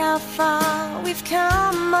 Look how far we've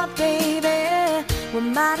come, my baby. We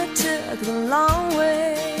might have took the long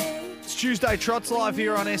way. It's Tuesday Trots Live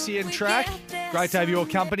here on SEN Track. Great to have your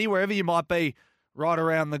company wherever you might be right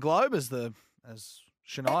around the globe as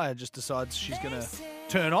Shania just decides she's going to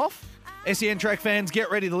turn off. SEN Track fans,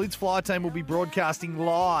 get ready. The Lids Fly team will be broadcasting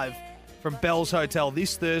live from Bell's Hotel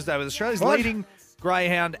this Thursday with Australia's leading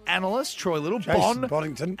greyhound analyst, Troy Little. Jason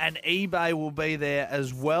Bonington. And eBay will be there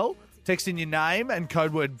as well. Text in your name and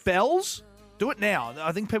code word BELLS. Do it now.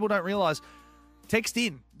 I think people don't realise. Text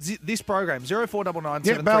in this program, 0499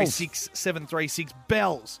 736 736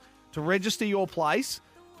 BELLS, to register your place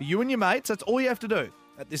for you and your mates. That's all you have to do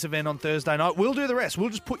at this event on Thursday night. We'll do the rest. We'll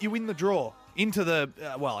just put you in the draw, into the,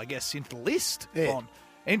 into the list. Yeah. On.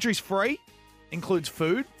 Entry's free, includes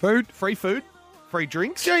food, free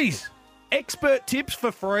drinks. Jeez. Expert tips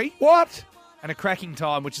for free. What? And a cracking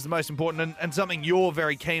time, which is the most important, and something you're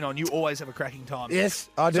very keen on. You always have a cracking time. Yes,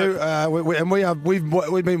 I do.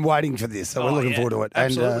 We've been waiting for this, so we're looking forward to it.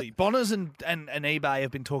 Absolutely. Bonners and eBay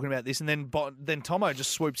have been talking about this, and then Tomo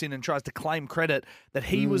just swoops in and tries to claim credit that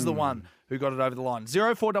he was the one who got it over the line.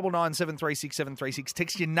 0499 736 736.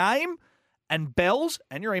 Text your name and bells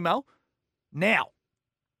and your email now.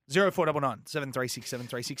 0499 736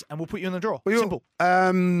 736, and we'll put you in the draw. Simple.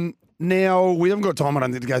 Now, we haven't got time, I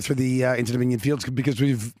don't think, to go through the Inter-Dominion fields because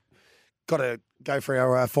we've got to go for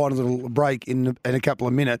our final little break in a couple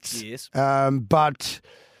of minutes. Yes. But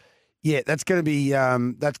yeah, that's going to be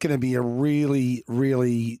a really,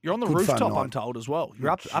 really You're on the good rooftop, fun I'm told, as well.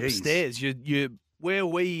 You're upstairs. You where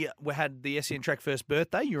we had the SEN Track first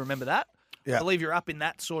birthday. You remember that? Yeah. I believe you're up in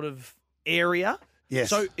that sort of area. Yes.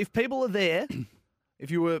 So if people are there, if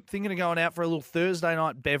you were thinking of going out for a little Thursday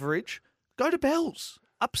night beverage, go to Bell's.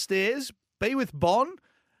 Upstairs, be with Bon.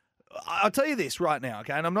 I'll tell you this right now,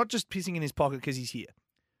 okay? And I'm not just pissing in his pocket because he's here.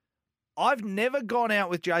 I've never gone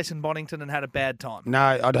out with Jason Bonington and had a bad time.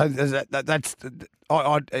 No, I don't.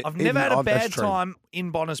 I've never had a bad time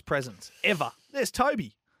in Bonner's presence, ever. There's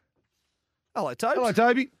Toby. Hello, Tobes. Hello,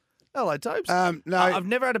 Toby. Hello, Tobes. No, I've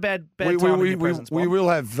never had a bad time in your presence, we will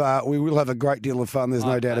have a great deal of fun. There's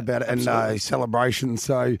no doubt about it, and a celebration.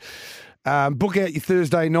 So, book out your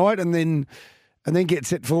Thursday night, and then get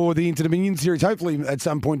set for the Inter-Dominion series. Hopefully, at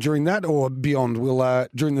some point during that or beyond, we'll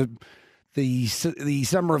during the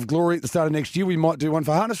Summer of Glory at the start of next year, we might do one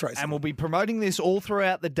for harness racing. And we'll be promoting this all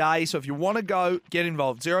throughout the day. So if you want to go, get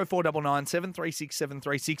involved. 0499 736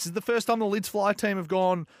 736 is the first time the Lids Fly team have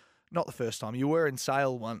gone. Not the first time. You were in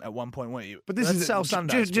Sale at one point, weren't you? But this is Sale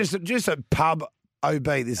Sundays. Just a pub OB.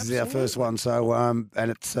 This is our first one, so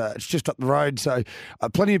and it's just up the road. So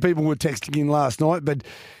plenty of people were texting in last night, but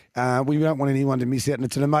we don't want anyone to miss out, and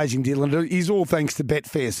it's an amazing deal, and it is all thanks to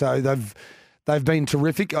Betfair. So they've been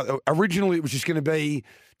terrific. Originally, it was just going to be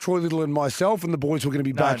Troy Little and myself, and the boys were going to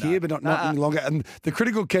be back here, but not any longer. And the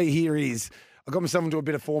critical key here is I got myself into a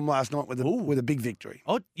bit of form last night with a big victory.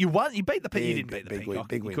 Oh, you won? You beat the Peacock. You didn't beat the big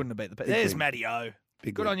Peacock. win. You couldn't have beat the Peacock. There's Matty O.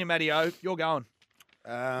 Good on you, Matty O. You're going.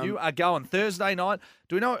 You are going Thursday night.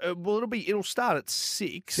 Do we know? Well, it'll start at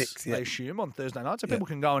 6. I assume on Thursday night, so people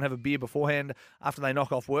can go and have a beer beforehand after they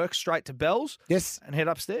knock off work, straight to Bell's. Yes, and head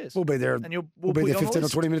upstairs. We'll be there. And we'll be there 15 or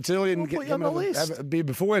 20 minutes early and have a beer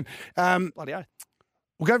beforehand. Bloody hell.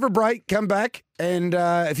 We'll go for a break, come back, and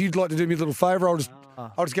if you'd like to do me a little favour, I'll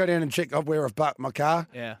just go down and check where I've parked my car.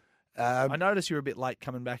 Yeah. I noticed you were a bit late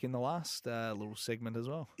coming back in the last little segment as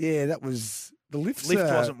well. Yeah, that was the lift.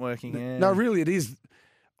 Lift wasn't working. Yeah. No, really, it is.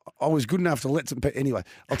 I was good enough to let some people. Anyway,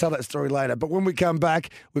 I'll tell that story later. But when we come back,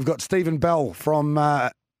 we've got Stephen Bell from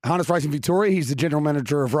Harness Racing Victoria. He's the General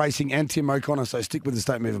Manager of Racing, and Tim O'Connor. So stick with the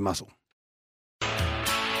State Mover Muscle.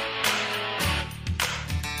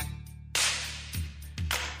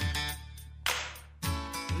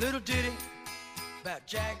 Little ditty about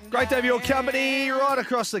Jack and Great to have your company right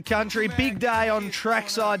across the country. Big day on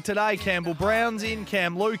trackside today. Campbell Brown's in,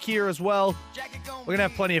 Cam Luke here as well. We're going to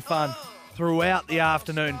have plenty of fun throughout the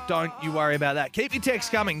afternoon. Don't you worry about that. Keep your texts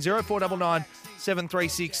coming. 0499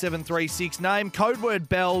 736 736. Name, code word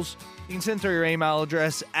Bells. You can send through your email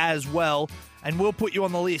address as well, and we'll put you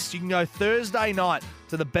on the list. You can go Thursday night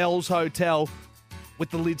to the Bells Hotel with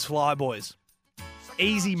the Lids Flyboys.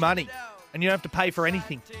 Easy money, and you don't have to pay for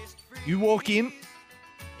anything. You walk in,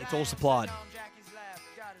 it's all supplied.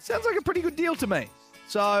 Sounds like a pretty good deal to me.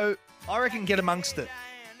 So I reckon get amongst it.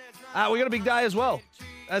 We got a big day as well.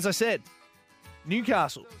 As I said,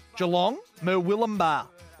 Newcastle, Geelong, Murwillumbah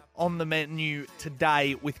on the menu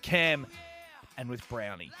today with Cam and with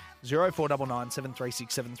Brownie. 0499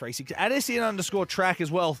 736 736. At SEN_track as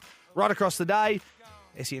well, right across the day.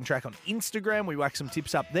 SEN Track on Instagram. We whack some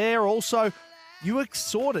tips up there. Also, you are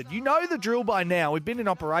sorted. You know the drill by now. We've been in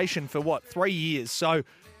operation for, 3 years? So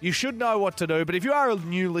you should know what to do. But if you are a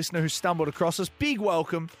new listener who stumbled across us, big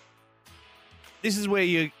welcome. This is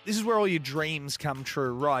where all your dreams come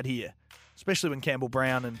true right here. Especially when Campbell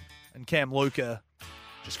Brown and Cam Luke are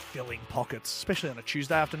just filling pockets, especially on a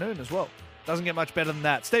Tuesday afternoon as well. Doesn't get much better than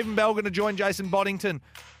that. Stephen Bell going to join Jason Boddington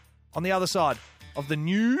on the other side of the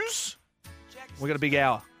news. We've got a big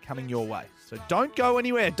hour coming your way. So don't go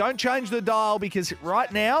anywhere. Don't change the dial, because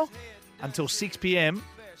right now, until 6 p.m,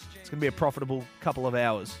 it's going to be a profitable couple of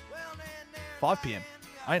hours. 5 p.m.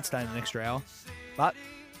 I ain't staying an extra hour. But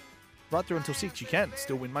right through until 6, you can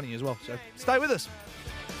still win money as well. So stay with us.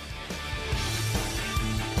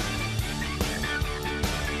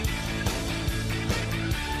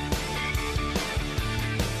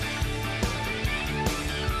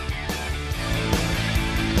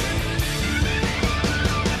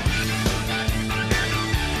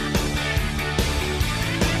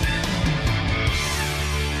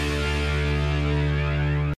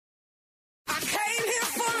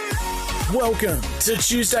 Welcome to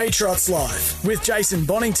Tuesday Trots Live with Jason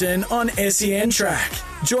Bonington on SEN Track.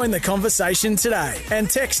 Join the conversation today and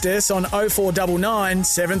text us on 0499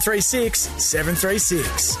 736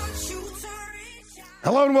 736.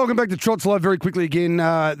 Hello and welcome back to Trots Live. Very quickly again,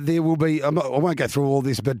 there will be, I won't go through all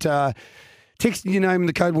this, but texting your name and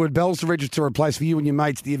the code word Bells to register a place for you and your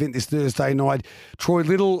mates at the event this Thursday night. Troy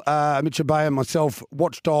Little, Mitch Abaya, myself,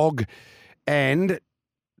 Watchdog, and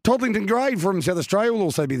Toddlington Gray from South Australia will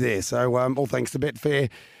also be there. So all thanks to Betfair.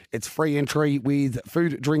 It's free entry with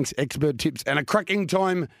food, drinks, expert tips, and a cracking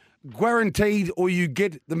time guaranteed, or you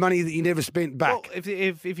get the money that you never spent back. Well,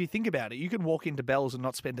 if you think about it, you could walk into Bell's and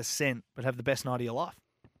not spend a cent, but have the best night of your life.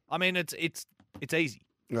 I mean, it's easy.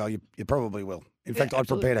 Well, you probably will. In fact, I'd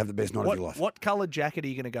prepare to have the best night of your life. What coloured jacket are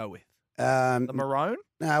you going to go with? The maroon?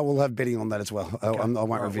 No, we'll have betting on that as well. Okay. I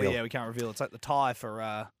won't reveal. Well, yeah, we can't reveal. It's like the tie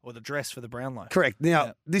for, or the dress for the Brownlow. Correct.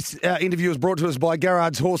 Now, this interview is brought to us by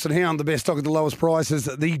Garrard's Horse and Hound, the best stock at the lowest prices.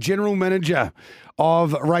 The General Manager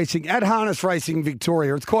of Racing at Harness Racing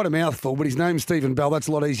Victoria. It's quite a mouthful, but his name's Stephen Bell. That's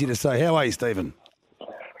a lot easier to say. How are you, Stephen?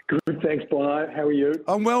 Good, thanks, Bono. How are you?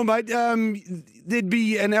 I'm well, mate. There'd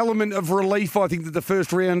be an element of relief, I think, that the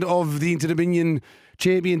first round of the Inter-Dominion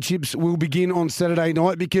Championships will begin on Saturday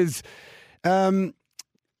night because,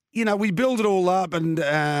 we build it all up and,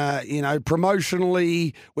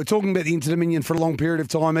 promotionally, we're talking about the Inter-Dominion for a long period of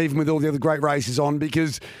time, even with all the other great races on,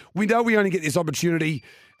 because we know we only get this opportunity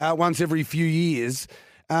once every few years.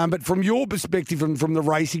 But from your perspective and from the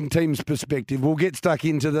racing team's perspective, we'll get stuck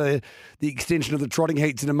into the extension of the trotting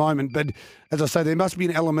heats in a moment. But as I say, there must be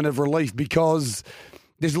an element of relief because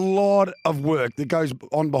there's a lot of work that goes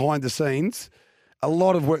on behind the scenes,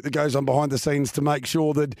 to make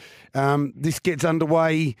sure that this gets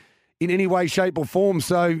underway in any way, shape or form.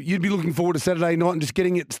 So you'd be looking forward to Saturday night and just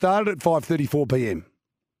getting it started at 5:34 p.m.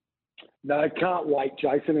 No, can't wait,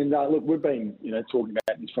 Jason. And look, we've been talking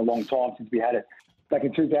about this for a long time since we had it back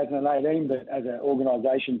in 2018, but as an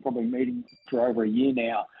organisation, probably meeting for over a year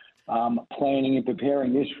now, planning and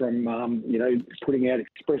preparing this from, putting out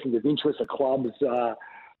expressions of interest of clubs that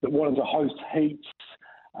wanted to host heats.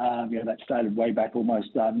 That started way back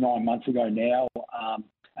almost 9 months ago now.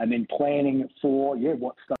 And then planning for,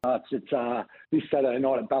 what starts at this Saturday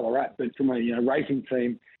night at Ballarat. But from a, racing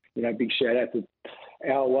team, big shout out to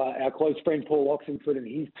our close friend Paul Oxenford and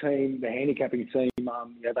his team, the handicapping team.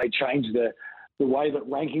 They changed the way that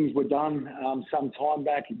rankings were done some time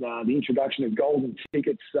back. The introduction of golden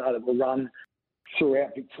tickets that were run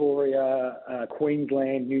throughout Victoria,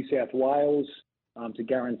 Queensland, New South Wales to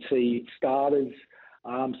guarantee starters.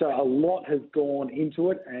 So a lot has gone into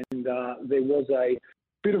it, and there was a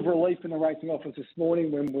bit of relief in the racing office this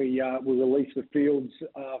morning when we released the fields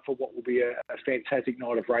for what will be a fantastic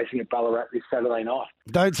night of racing at Ballarat this Saturday night.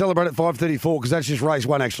 Don't celebrate at 5:34 because that's just race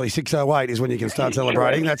one, actually. 6:08 is when you can start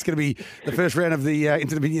celebrating. That's going to be the first round of the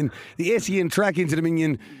Inter-Dominion, the SEN Track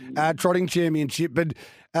Inter-Dominion Trotting Championship. But,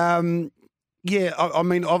 I mean,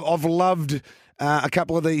 I've loved a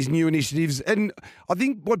couple of these new initiatives. And I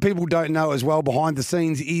think what people don't know as well behind the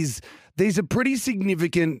scenes is there's a pretty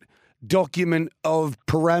significant document of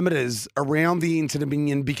parameters around the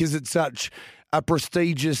Inter-Dominion because it's such a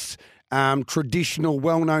prestigious, traditional,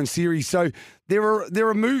 well-known series. So there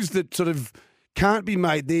are moves that sort of can't be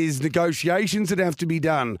made. There's negotiations that have to be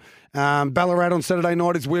done. Ballarat on Saturday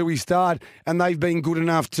night is where we start, and they've been good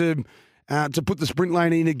enough to put the sprint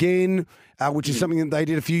lane in again, which is something that they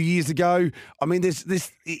did a few years ago. I mean, there's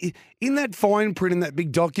this in that fine print in that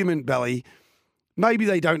big document, Belly. Maybe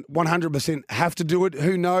they don't 100% have to do it.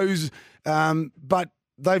 Who knows? But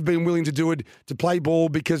they've been willing to do it to play ball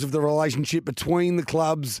because of the relationship between the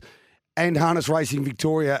clubs and Harness Racing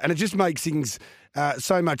Victoria. And it just makes things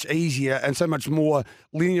so much easier and so much more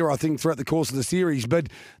linear, I think, throughout the course of the series. But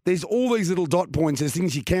there's all these little dot points. There's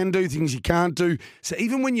things you can do, things you can't do. So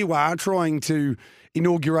even when you are trying to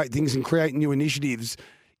inaugurate things and create new initiatives,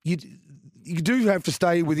 you do have to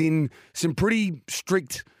stay within some pretty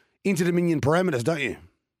strict Inter-Dominion parameters, don't you?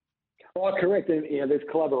 Oh, correct. And there's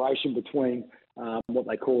collaboration between what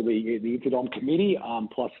they call the Interdom Committee,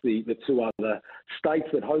 plus the two other states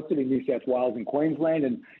that host it in New South Wales and Queensland.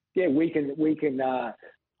 And we can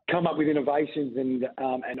come up with innovations and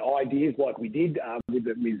ideas like we did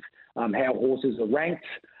with how horses are ranked,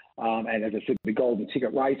 and as I said, the golden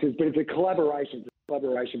ticket races. But it's a collaboration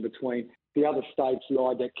between the other states, the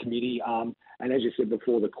IDEC committee, and as you said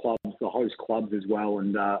before, the clubs, the host clubs as well,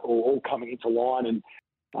 and all coming into line. And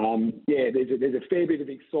there's a fair bit of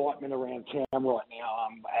excitement around town right now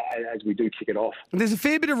as we do kick it off. And there's a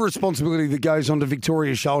fair bit of responsibility that goes onto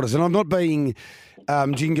Victoria's shoulders, and I'm not being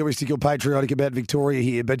jingoistic or patriotic about Victoria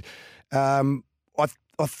here, but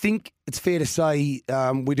I think it's fair to say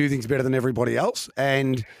we do things better than everybody else,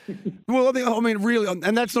 and really,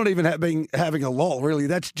 and that's not even having a lol. Really,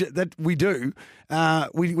 that we do.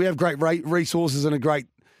 We have great resources and a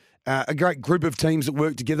great group of teams that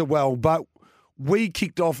work together well, but we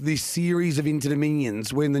kicked off this series of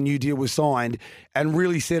Inter-Dominions when the new deal was signed and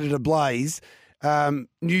really set it ablaze.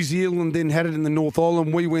 New Zealand then had it in the North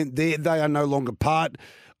Island. We went there. They are no longer part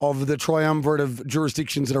of the triumvirate of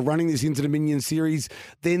jurisdictions that are running this Inter-Dominion series.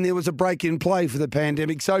 Then there was a break in play for the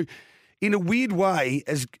pandemic. So in a weird way,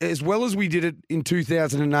 as well as we did it in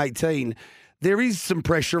 2018, there is some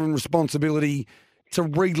pressure and responsibility to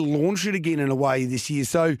relaunch it again in a way this year.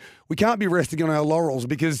 So we can't be resting on our laurels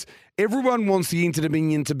because everyone wants the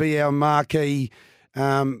Inter-Dominion to be our marquee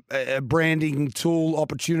branding tool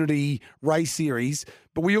opportunity race series,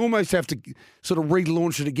 but we almost have to sort of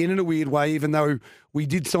relaunch it again in a weird way, even though we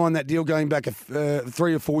did sign that deal going back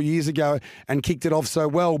 3 or 4 years ago and kicked it off so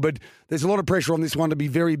well. But there's a lot of pressure on this one to be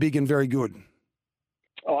very big and very good.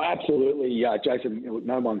 Oh, absolutely, Jason.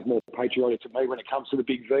 No one's more patriotic to me when it comes to the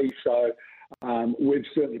Big V. So we've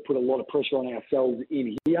certainly put a lot of pressure on ourselves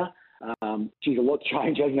in here. A lot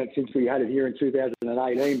changed, hasn't it, since we had it here in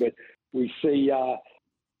 2018. But we see,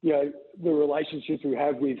 the relationships we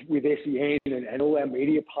have with SEN and all our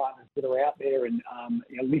media partners that are out there, and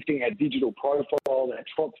lifting our digital profile, our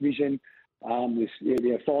Trots Vision.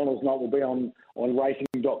 Finals night will be on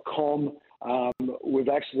racing.com. we've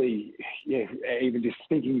actually, even just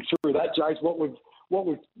thinking through that, Jace, what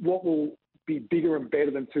will be bigger and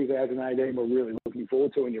better than 2018? We're really looking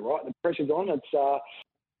forward to, and you're right, the pressure's on.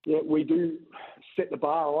 It's we do set the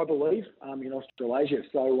bar, I believe, in Australasia.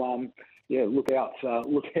 So. Look out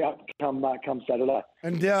come Saturday.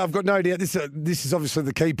 And I've got no doubt this is obviously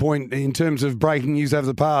the key point in terms of breaking news over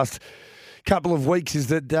the past couple of weeks is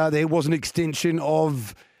that there was an extension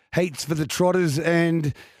of heats for the Trotters.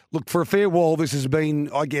 And look, for a fair while this has been,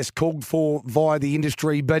 I guess, called for via the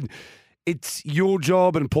industry, but it's your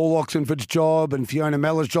job and Paul Oxenford's job and Fiona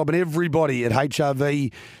Mellor's job and everybody at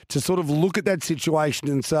HRV to sort of look at that situation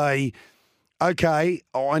and say, okay,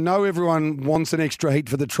 I know everyone wants an extra heat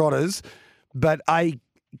for the Trotters, but A,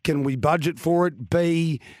 can we budget for it?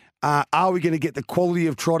 B, are we going to get the quality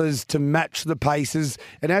of Trotters to match the paces?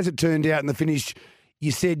 And as it turned out in the finish,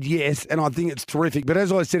 you said yes, and I think it's terrific. But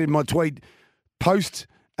as I said in my tweet, post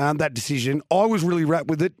that decision, I was really wrapped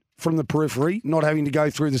with it from the periphery, not having to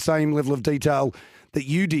go through the same level of detail that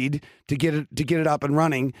you did to get it up and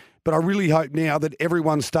running. But I really hope now that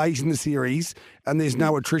everyone stays in the series and there's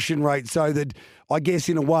no attrition rate, so that I guess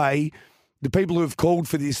in a way the people who have called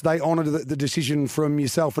for this, they honour the decision from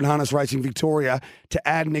yourself and Harness Racing Victoria to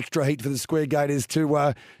add an extra heat for the Square Gators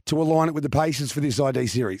to align it with the paces for this ID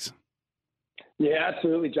series. Yeah,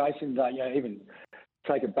 absolutely, Jason. Even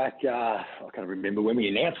take it back, I can't remember when we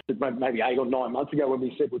announced it, maybe 8 or 9 months ago when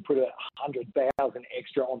we said we'd put 100,000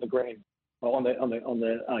 extra on the grand. On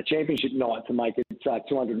the championship night to make it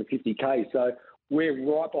 250k. So we're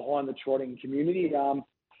right behind the trotting community.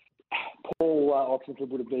 Paul Oxenford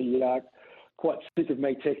would be quite sick of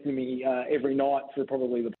me texting me every night for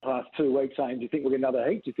probably the past 2 weeks saying, do you think we'll get another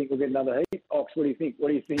heat? Do you think we'll get another heat? Ox, what do you think? What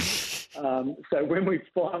do you think? So when we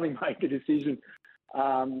finally made the decision,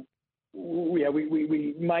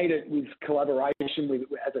 we made it with collaboration with,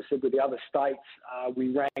 as I said, with the other states. We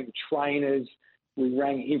rang trainers. We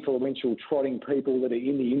rang influential trotting people that are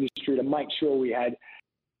in the industry to make sure we had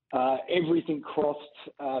everything crossed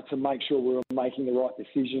to make sure we were making the right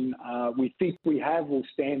decision. We think we have. We'll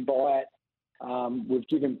stand by it. We've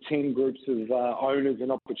given 10 groups of owners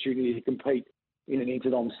an opportunity to compete in an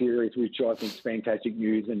Interdom series, which I think is fantastic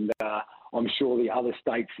news. And I'm sure the other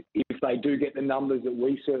states, if they do get the numbers that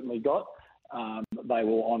we certainly got, they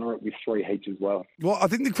will honour it with 3 heats as well. Well, I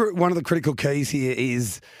think one of the critical keys here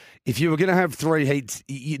is if you were going to have 3 heats,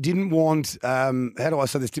 you didn't want, how do I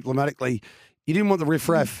say this diplomatically, you didn't want the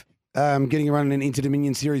riffraff getting around in an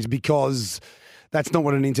Inter-Dominion series because that's not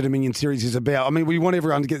what an Inter-Dominion series is about. I mean, we want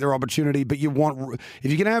everyone to get their opportunity, but if you're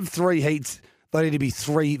going to have 3 heats, they need to be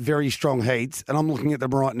 3 very strong heats, and I'm looking at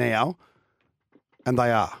them right now, and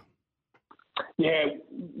they are. Yeah,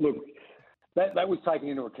 look, that was taken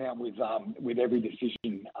into account with every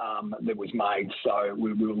decision that was made. So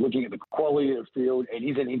we were looking at the quality of the field. It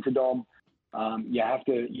is an Interdom. You have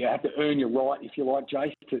to earn your right, if you like,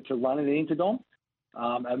 Jace, to run an Interdom.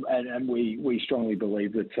 And we strongly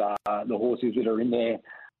believe that the horses that are in there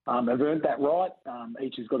have earned that right.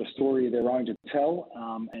 Each has got a story of their own to tell.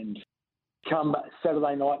 And come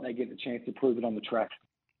Saturday night, they get the chance to prove it on the track.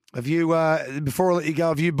 Have you, before I let you go,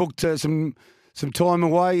 have you booked some time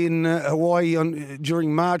away in Hawaii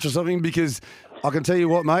during March or something? Because I can tell you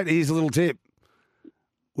what, mate, here's a little tip.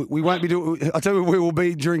 We won't be doing, I'll tell you where we will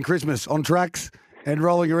be during Christmas, on tracks and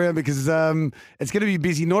rolling around, because it's going to be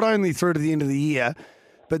busy not only through to the end of the year,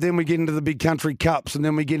 but then we get into the big country cups and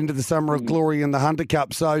then we get into the Summer of Glory and the Hunter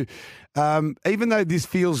Cup. So even though this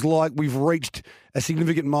feels like we've reached a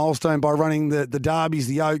significant milestone by running the Derbies,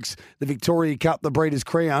 the Oaks, the Victoria Cup, the Breeders'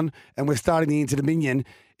 Crown, and we're starting the Inter-Dominion,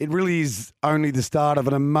 it really is only the start of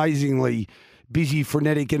an amazingly busy,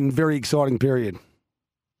 frenetic and very exciting period.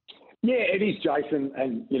 Yeah, it is, Jason.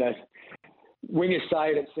 And, you know, when you say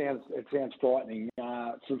it, it sounds frightening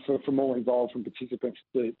from all involved, from participants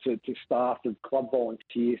to staff, to club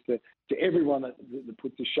volunteers, to everyone that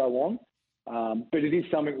puts the show on. But it is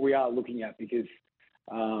something we are looking at because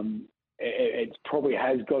it probably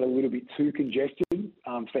has got a little bit too congested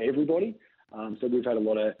for everybody. So we've had a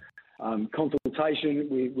lot of consultation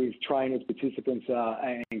with trainers, participants,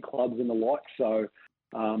 and clubs and the like. So,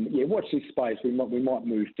 watch this space. We might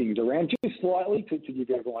move things around just slightly to give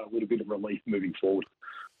everyone a little bit of relief moving forward.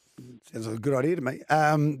 Sounds like a good idea to me.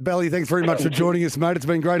 Belly, thanks very much for joining us, mate. It's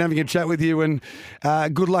been great having a chat with you, and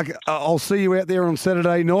good luck. I'll see you out there on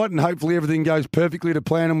Saturday night, and hopefully everything goes perfectly to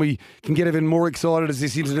plan and we can get even more excited as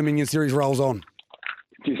this Inter-Dominion series rolls on.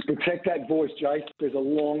 Just protect that voice, Jace. There's a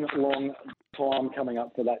long time coming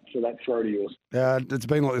up for that throat of yours. It's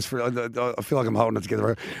been like this I feel like I'm holding it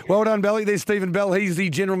together. Well done, Belly. There's Stephen Bell. He's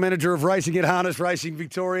the General Manager of Racing at Harness Racing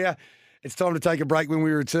Victoria. It's time to take a break. When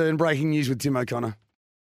we return, breaking news with Tim O'Connor.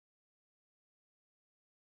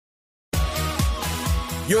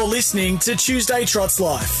 You're listening to Tuesday Trots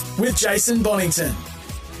Life with Jason Bonington.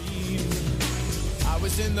 I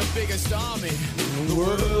was in the biggest army The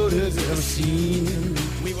world has ever seen.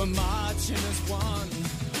 we were marching as one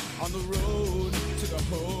on the road to the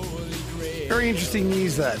Holy Grail. Very interesting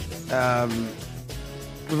news that.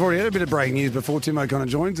 We've already had a bit of breaking news before Tim O'Connor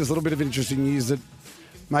joins. There's a little bit of interesting news that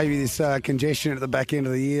maybe this congestion at the back end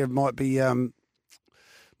of the year might be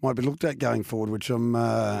looked at going forward, which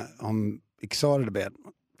I'm excited about.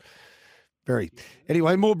 Very.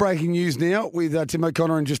 Anyway, more breaking news now with Tim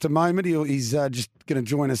O'Connor in just a moment. He's just going to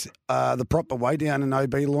join us the proper way down in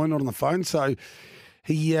OB line, not on the phone. So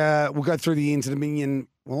he will go through the Inter-Dominion.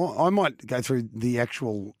 Well, I might go through the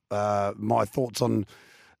actual my thoughts on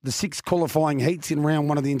the 6 qualifying heats in round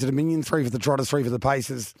 1 of the Inter-Dominion, 3 for the Trotters, 3 for the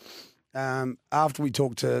Pacers. After we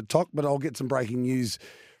talk to Toc, but I'll get some breaking news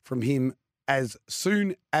from him as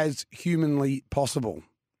soon as humanly possible.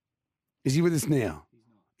 Is he with us now?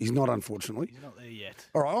 He's not, unfortunately. He's not there yet.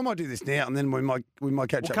 All right, I might do this now, and then we might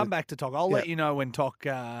catch up. We'll come back to Toc. I'll let you know when Toc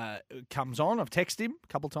comes on. I've texted him a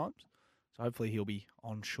couple of times, so hopefully he'll be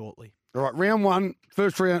on shortly. All right, round 1,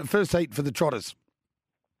 first heat for the Trotters.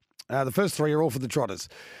 The first 3 are all for the Trotters.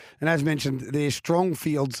 And as mentioned, they're strong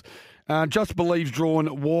fields. Just Believe's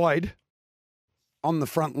drawn wide on the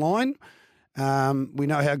front line. We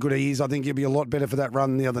know how good he is. I think he'll be a lot better for that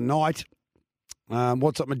run the other night.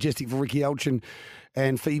 What's Up Majestic for Ricky Elchin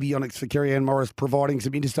and Phoebe Onyx for Kerry-Ann Morris, providing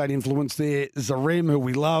some interstate influence there. Zarem, who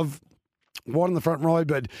we love, wide on the front row,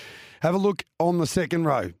 but have a look on the second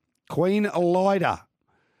row. Queen Elida.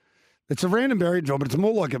 It's a random buried job, but it's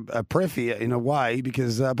more like a pref here in a way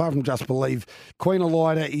because apart from Just Believe, Queen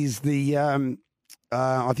Elida is the,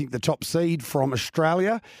 I think, the top seed from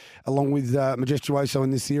Australia, along with Majestuoso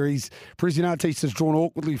in this series. Parisian Artiste has drawn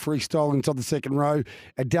awkwardly freestyle inside the second row.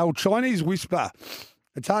 Adele, Chinese Whisper.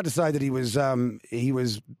 It's hard to say that he was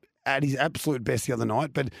at his absolute best the other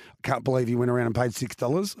night, but I can't believe he went around and paid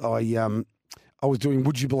 $6. I was doing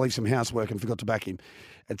Would You Believe some housework and forgot to back him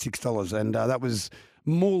at $6, and that was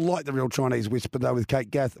more like the real Chinese Whisper, though, with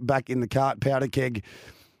Kate Gath back in the cart. Powder Keg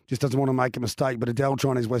just doesn't want to make a mistake, but Adele,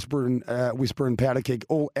 Chinese Whisper and Powder Keg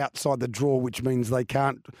all outside the draw, which means they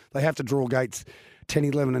have to draw gates 10,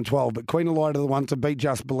 11 and 12. But Queen Elida, the one to beat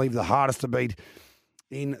Just Believe, the hardest to beat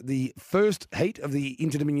in the first heat of the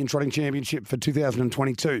Inter-Dominion Trotting Championship for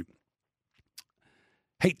 2022.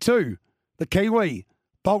 Heat 2, the Kiwi,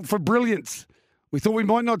 Bolt for Brilliance. We thought we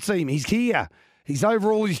might not see him. He's here. He's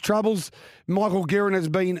over all his troubles. Michael Guerin has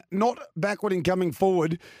been not backward in coming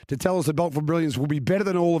forward to tell us that Bolt for Brilliance will be better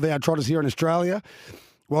than all of our trotters here in Australia.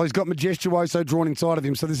 Well, he's got Majestuoso drawn inside of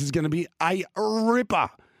him, so this is going to be a ripper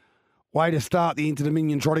way to start the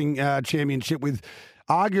Inter-Dominion Trotting Championship with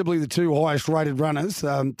arguably the 2 highest rated runners.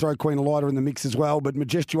 Throw Queen Elida in the mix as well, but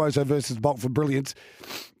Majestuoso versus Bolt for Brilliance.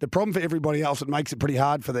 The problem for everybody else, it makes it pretty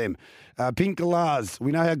hard for them. Pink Galaz,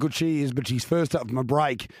 we know how good she is, but she's first up from a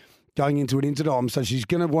break going into an Interdom, so she's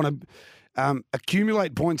going to want to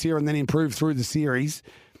accumulate points here and then improve through the series.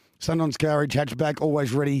 Sundance Courage, Hatchback,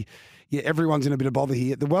 always ready. Yeah, everyone's in a bit of bother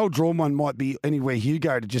here. The well-drawn one might be Anywhere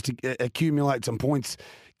Hugo to just accumulate some points.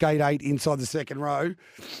 Gate 8 inside the second row,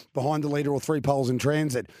 behind the leader or 3 poles in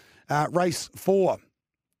transit. Race 4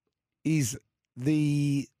 is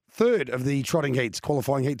the third of the trotting heats,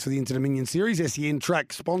 qualifying heats for the Inter-Dominion Series. SEN Track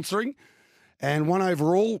sponsoring, and 1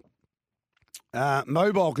 overall.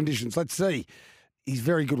 Mobile conditions. Let's see. He's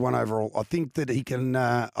very good 1 overall. I think that he can.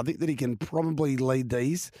 Probably lead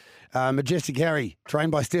these. Majestic Harry,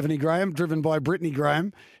 trained by Stephanie Graham, driven by Brittany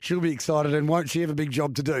Graham. She'll be excited, and won't she have a big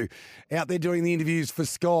job to do? Out there doing the interviews for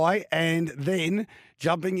Sky, and then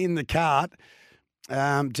jumping in the cart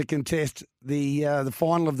to contest the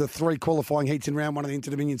final of the 3 qualifying heats in round 1 of the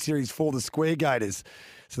Inter-Dominion Series for the Square Gators.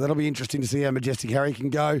 So that'll be interesting to see how Majestic Harry can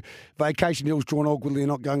go. Vacation Hill's drawn awkwardly and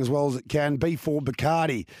not going as well as it can. B4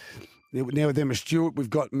 Bacardi. Now with Emma Stewart, we've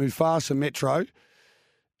got Mufasa Metro.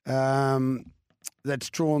 That's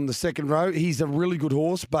drawn the second row. He's a really good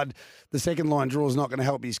horse, but the second line draw is not going to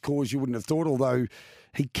help his cause, you wouldn't have thought, although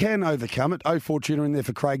he can overcome it. 0 Fortuna in there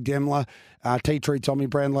for Craig Demler. Tea Tree, Tommy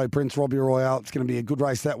Brownlow, Prince Robbie Royale. It's going to be a good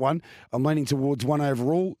race, that one. I'm leaning towards 1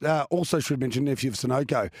 overall. Also should mention Nephew of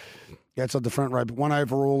Sunoco outside the front row, but 1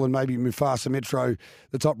 overall and maybe Mufasa Metro,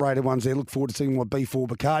 the top-rated ones there. Look forward to seeing what B4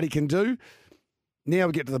 Bacardi can do. Now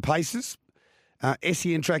we get to the paces.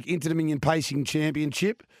 SEN Track Inter-Dominion Pacing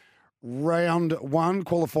Championship, round 1,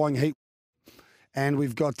 qualifying heat. And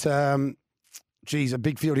we've got, a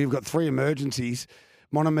big field here. We've got 3 emergencies.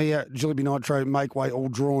 Monomia, Jilliby Nitro, Make Way, all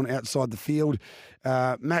drawn outside the field.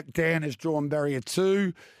 Mac Dan has drawn barrier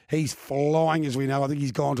 2. He's flying, as we know. I think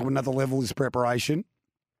he's gone to another level this preparation.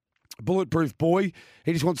 Bulletproof Boy,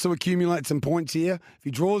 he just wants to accumulate some points here. If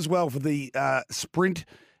he draws well for the sprint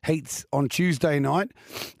heats on Tuesday night,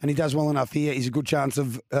 and he does well enough here, he's a good chance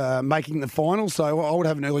of making the final. So I would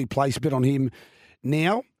have an early place bet on him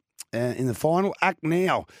now in the final. Act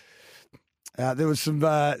Now. There was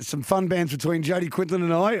some fun bands between Jody Quinlan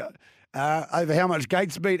and I over how much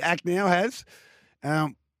gate speed Act Now has.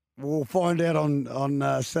 We'll find out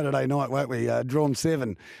on Saturday night, won't we? Drawn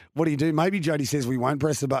 7. What do you do? Maybe Jody says we won't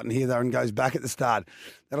press the button here, though, and goes back at the start.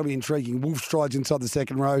 That'll be intriguing. Wolf strides inside the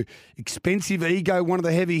second row. Expensive Ego, one of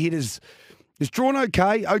the heavy hitters, is drawn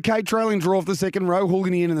okay. Okay, trailing draw off the second row.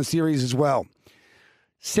 Hooligan in the series as well.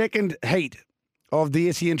 Second heat of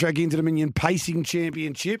the SEN Track Inter-Dominion Pacing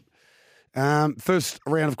Championship. First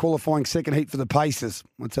round of qualifying, second heat for the Pacers.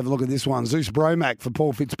 Let's have a look at this one. Zeus Bromac for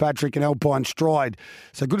Paul Fitzpatrick and Alpine Stride.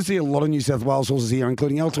 So good to see a lot of New South Wales horses here,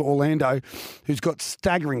 including Elta Orlando, who's got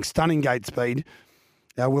staggering, stunning gate speed.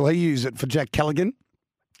 Will he use it for Jack Callaghan?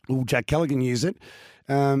 Will Jack Callaghan use it?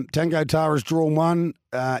 Tango Tara's drawn 1.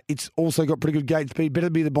 It's also got pretty good gate speed. Better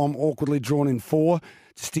Be the Bomb, awkwardly drawn in 4.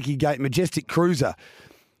 It's a sticky gate. Majestic Cruiser,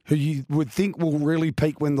 who you would think will really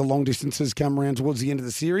peak when the long distances come around towards the end of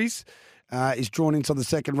the series. Is drawn inside the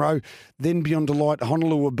second row. Then Beyond Delight,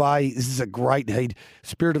 Honolulu Bay. This is a great heat.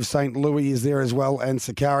 Spirit of St. Louis is there as well, and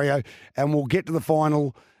Sicario. And we'll get to the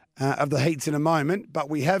final of the heats in a moment. But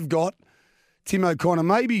we have got Tim O'Connor,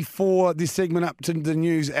 maybe for this segment up to the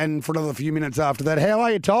news and for another few minutes after that. How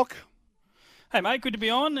are you, Toc? Hey, mate, good to be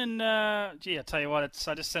on. And, I tell you what,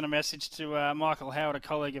 I just sent a message to Michael Howard, a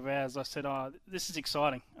colleague of ours. I said, this is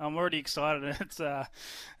exciting. I'm already excited.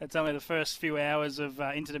 It's only the first few hours of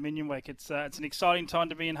Inter-Dominion week. It's an exciting time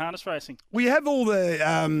to be in harness racing. We have all the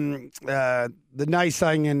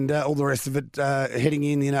naysaying and all the rest of it heading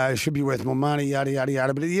in, should be worth more money, yada, yada,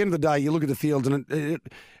 yada. But at the end of the day, you look at the fields and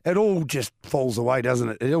it all just falls away, doesn't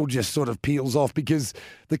it? It all just sort of peels off because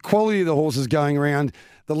the quality of the horses going around,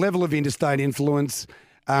 the level of interstate influence,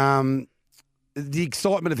 the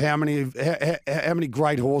excitement of how many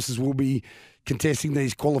great horses will be contesting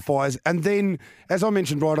these qualifiers. And then, as I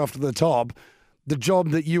mentioned right off to the top, the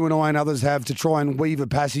job that you and I and others have to try and weave a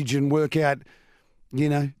passage and work out,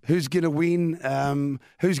 who's going to win,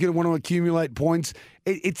 who's going to want to accumulate points.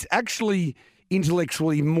 It's actually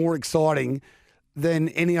intellectually more exciting than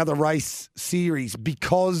any other race series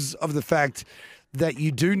because of the fact that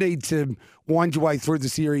you do need to wind your way through the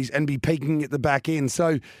series and be peaking at the back end.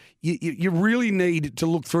 So you really need to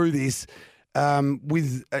look through this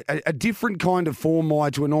with a different kind of form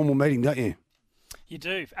to a normal meeting, don't you? You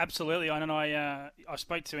do, absolutely. And I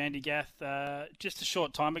spoke to Andy Gath just a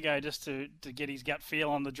short time ago just to get his gut feel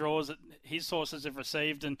on the draws that his horses have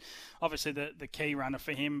received. And obviously the key runner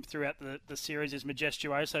for him throughout the series is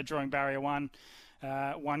Majestuoso, drawing barrier 1.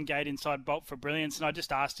 One gate inside Bolt for Brilliance, and I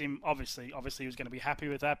just asked him, obviously he was going to be happy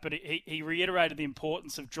with that, but he reiterated the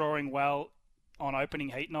importance of drawing well on opening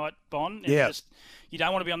heat night, Bon. Yeah. You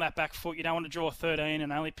don't want to be on that back foot. You don't want to draw 13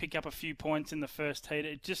 and only pick up a few points in the first heat.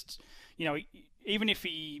 It just, even if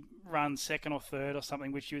he runs second or third or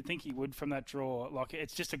something, which you would think he would from that draw, like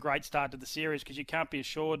it's just a great start to the series because you can't be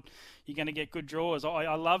assured you're going to get good draws.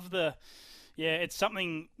 I love Yeah, it's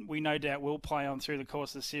something we no doubt will play on through the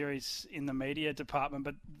course of the series in the media department,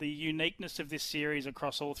 but the uniqueness of this series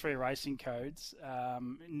across all 3 racing codes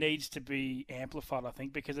needs to be amplified, I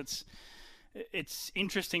think, because it's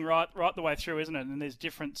interesting right the way through, isn't it? And there's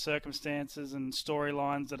different circumstances and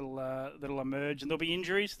storylines that'll emerge, and there'll be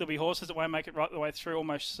injuries, there'll be horses that won't make it right the way through,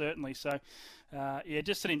 almost certainly. So,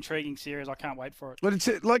 just an intriguing series. I can't wait for it. But it's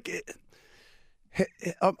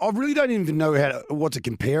I really don't even know what to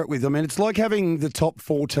compare it with. I mean, it's like having the top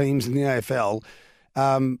 4 teams in the AFL.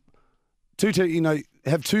 Have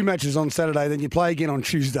 2 matches on Saturday, then you play again on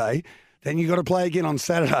Tuesday, then you've got to play again on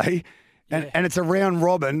Saturday, and it's a round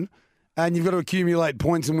robin, and you've got to accumulate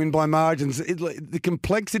points and win by margins. The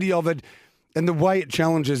complexity of it and the way it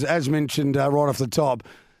challenges, as mentioned right off the top,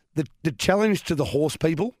 the challenge to the horse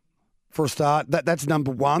people, for a start, that's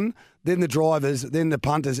number 1, then the drivers, then the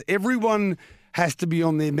punters. Everyone has to be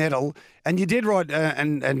on their mettle. And you did right,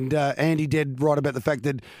 and Andy did right about the fact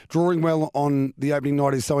that drawing well on the opening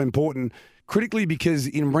night is so important, critically because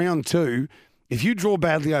in round 2, if you draw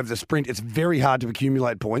badly over the sprint, it's very hard to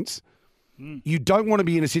accumulate points. You don't want to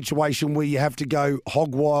be in a situation where you have to go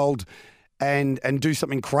hog wild and do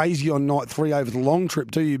something crazy on night 3 over the long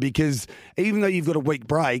trip, do you? Because even though you've got a week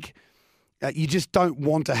break, you just don't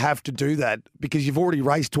want to have to do that because you've already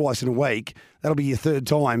raced twice in a week. That'll be your 3rd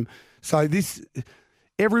time. So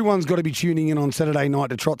everyone's got to be tuning in on Saturday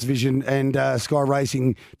night to Trots Vision and Sky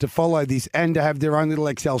Racing to follow this and to have their own little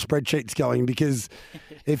Excel spreadsheets going, because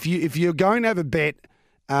if you're going to have a bet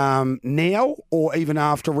now or even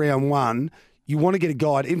after round one, you want to get a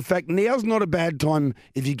guide. In fact, now's not a bad time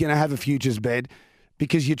if you're going to have a futures bet,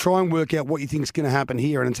 because you try and work out what you think is going to happen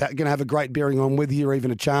here, and it's going to have a great bearing on whether you're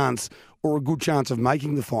even a chance or a good chance of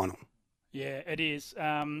making the final. Yeah, it is.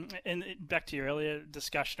 And back to your earlier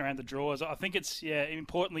discussion around the draws, I think it's,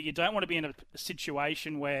 importantly, you don't want to be in a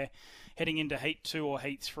situation where heading into Heat 2 or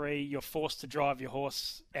Heat 3, you're forced to drive your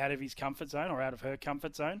horse out of his comfort zone or out of her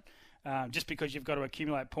comfort zone, just because you've got to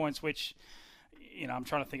accumulate points, which, I'm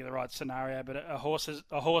trying to think of the right scenario, but a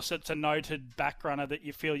horse that's a noted back runner that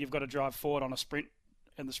you feel you've got to drive forward on a sprint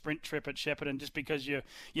and the sprint trip at Shepparton, just because you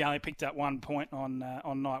only picked up 1 point on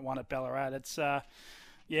night one at Ballarat. It's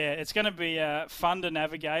it's going to be fun to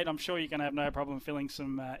navigate. I'm sure you're going to have no problem filling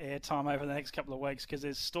some airtime over the next couple of weeks, because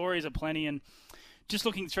there's stories aplenty. And just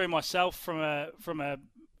looking through myself from a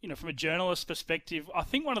journalist perspective, I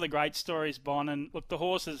think one of the great stories, Bon, and look, the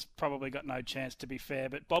horse has probably got no chance, to be fair,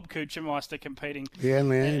 but Bob Kuchenmeister competing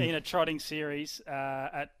in a trotting series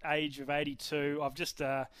at age of 82. I've just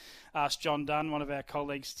asked John Dunn, one of our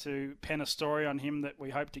colleagues, to pen a story on him that we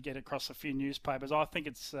hope to get across a few newspapers. I think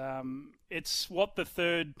it's what the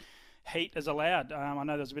third heat has allowed. I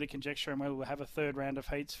know there's a bit of conjecture on whether we'll have a third round of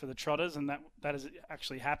heats for the trotters, and that has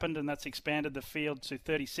actually happened, and that's expanded the field to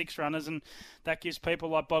 36 runners, and that gives people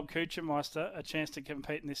like Bob Kuchenmeister a chance to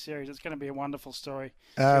compete in this series. It's going to be a wonderful story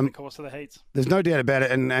during the course of the heats. There's no doubt about it,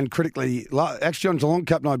 and critically, actually on Geelong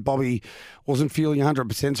Cup night, Bobby wasn't feeling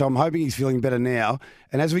 100%, so I'm hoping he's feeling better now.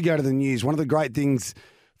 And as we go to the news, one of the great things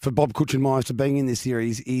for Bob Kuchenmeister being in this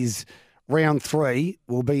series is round 3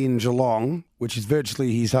 will be in Geelong, which is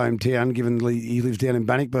virtually his hometown, given he lives down in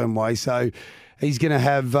Bannockburn way. So he's going to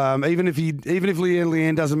have, even if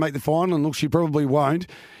Leanne doesn't make the final, and look, she probably won't,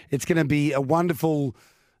 it's going to be a wonderful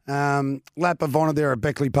lap of honour there at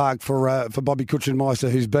Beckley Park for Bobby Kuchenmeister,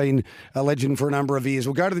 who's been a legend for a number of years.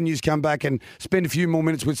 We'll go to the news, come back and spend a few more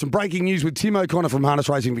minutes with some breaking news with Tim O'Connor from Harness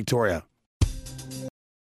Racing Victoria.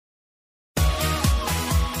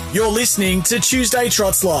 You're listening to Tuesday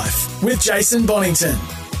Trots Life with Jason Bonington.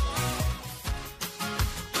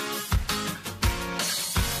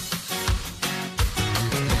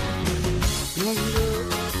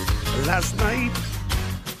 Last night.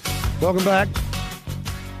 Welcome back.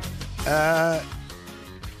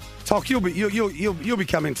 Toc, you'll be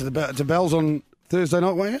coming to Bells on Thursday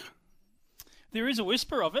night, won't you? There is a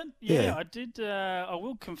whisper of it. Yeah. I did. I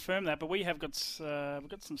will confirm that. But we have got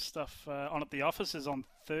some stuff on at the offices on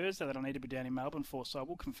Thursday that I need to be down in Melbourne for. So I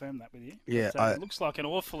will confirm that with you. Yeah. But, it looks like an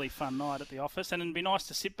awfully fun night at the office, and it'd be nice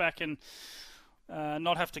to sit back and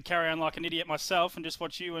not have to carry on like an idiot myself and just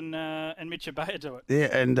watch you and Mitch Abaya do it.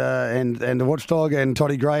 Yeah, and the Watchdog and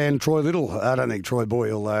Toddy Gray and Troy Little. I don't think Troy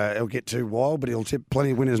Boy will get too wild, but he'll tip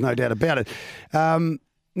plenty of winners, no doubt about it. Now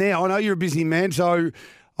I know you're a busy man, so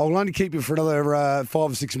I'll only keep you for another 5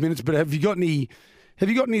 or 6 minutes, but have you got any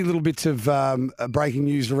little bits of breaking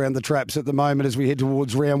news around the traps at the moment as we head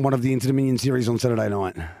towards round 1 of the Inter-Dominion series on Saturday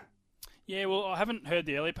night? Yeah, well, I haven't heard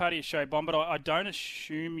the early part of your show, Bon, but I don't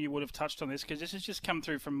assume you would have touched on this, because this has just come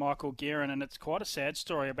through from Michael Guerin, and it's quite a sad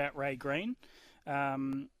story about Ray Green. I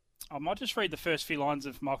might just read the first few lines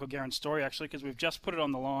of Michael Guerin's story, actually, because we've just put it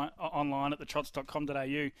on the online at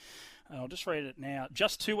thetrots.com.au. I'll just read it now.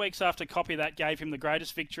 Just 2 weeks after Copy That gave him the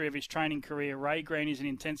greatest victory of his training career, Ray Green is in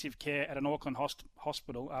intensive care at an Auckland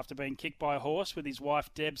hospital after being kicked by a horse, with his wife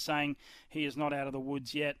Deb saying he is not out of the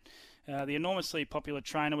woods yet. The enormously popular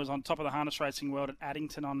trainer was on top of the harness racing world at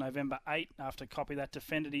Addington on November 8 after Copy That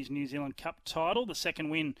defended his New Zealand Cup title, the second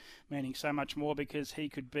win meaning so much more because he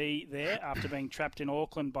could be there after being trapped in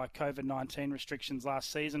Auckland by COVID-19 restrictions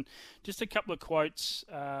last season. Just a couple of quotes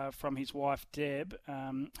from his wife Deb,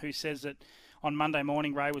 who says that on Monday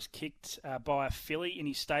morning, Ray was kicked by a filly in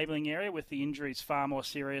his stabling area, with the injuries far more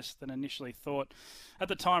serious than initially thought. At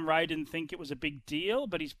the time, Ray didn't think it was a big deal,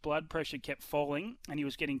 but his blood pressure kept falling and he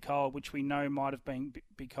was getting cold, which we know might have been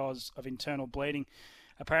because of internal bleeding.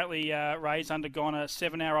 Apparently, Ray's undergone a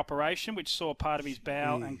 7-hour operation, which saw part of his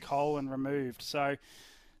bowel and colon removed. So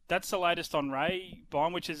that's the latest on Ray,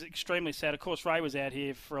 Bon, which is extremely sad. Of course, Ray was out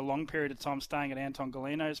here for a long period of time staying at Anton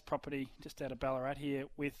Galino's property just out of Ballarat here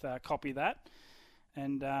with Copy That.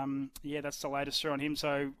 And, that's the latest through on him.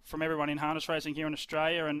 So from everyone in harness racing here in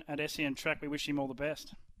Australia and at SEN Track, we wish him all the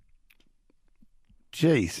best.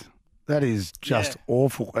 Jeez, that is just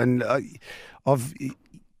awful. And I've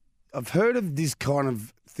heard of this kind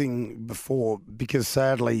of thing before because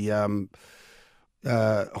sadly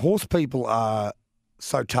horse people are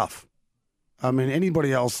so tough. I mean,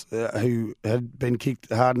 anybody else who had been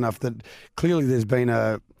kicked hard enough that clearly there's been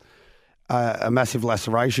a massive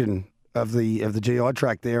laceration of the GI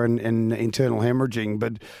tract there and internal hemorrhaging.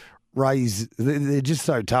 But Ray's, they're just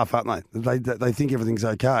so tough, aren't they? They think everything's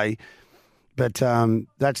okay, but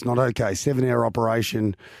that's not okay. 7-hour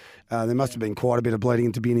operation. There must have been quite a bit of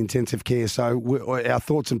bleeding to be in intensive care. So our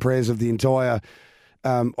thoughts and prayers of the entire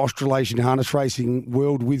Australasian harness racing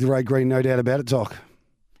world with Ray Green, no doubt about it, Doc.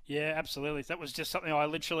 Yeah, absolutely. That was just something I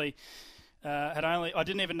literally I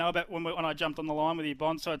didn't even know about when I jumped on the line with you,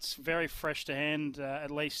 Bond. So it's very fresh to hand, at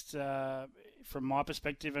least from my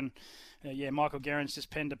perspective. And Michael Guerin's just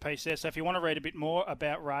penned a piece there. So if you want to read a bit more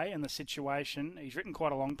about Ray and the situation, he's written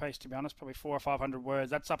quite a long piece, to be honest, probably 400 or 500 words.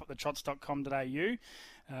 That's up at thetrots.com.au.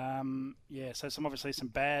 So some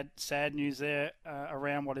bad, sad news there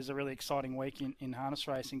around what is a really exciting week in harness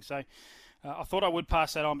racing. So I thought I would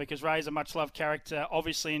pass that on because Ray's a much-loved character,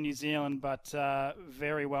 obviously in New Zealand, but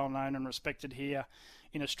very well-known and respected here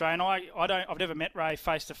in Australia. And I've never met Ray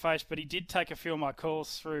face-to-face, but he did take a few of my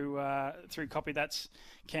calls through Copy That's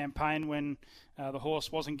campaign when the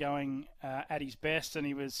horse wasn't going at his best, and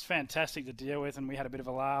he was fantastic to deal with, and we had a bit of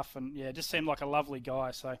a laugh, and just seemed like a lovely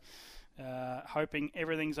guy. So hoping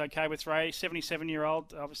everything's okay with Ray,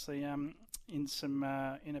 77-year-old, obviously in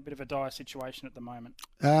a bit of a dire situation at the moment.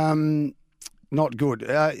 Not good.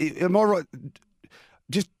 Am I right?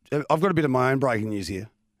 I've got a bit of my own breaking news here.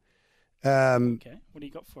 Okay, what do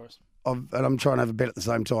you got for us? And I'm trying to have a bet at the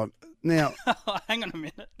same time. Now, hang on a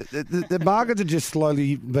minute. The markets are just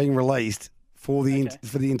slowly being released for the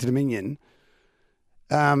Inter-Dominion.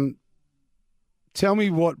 Tell me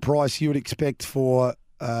what price you would expect for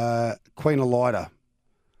Queen Elida.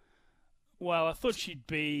 Well, I thought she'd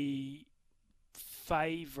be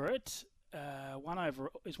favourite.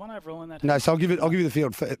 Is one overall in that? No, so I'll give you the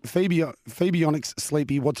field. Phoebe Onyx,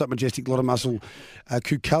 Sleepy, What's Up Majestic, Lot of Muscle,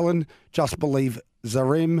 Kukullen, Just Believe,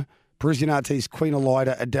 Zarem, Parisian Artiste, Queen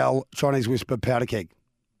Elida, Adele, Chinese Whisper, Powder Keg.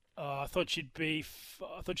 I thought she'd be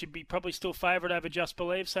probably still favourite over Just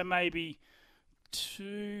Believe, so maybe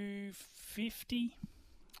 250.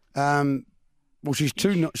 Well, she's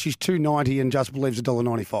 $2.90 and Just Believe's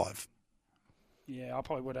 $1.95. Yeah, I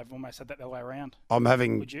probably would have almost had that the way around.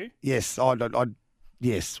 Would you? Yes,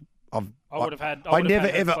 yes. I never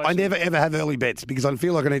ever have early bets because I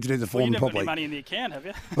feel like I need to do the form you never properly. Got any money in the account, have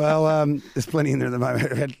you? Well, there's plenty in there at the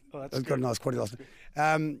moment. I've got a nice quality last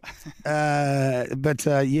night. But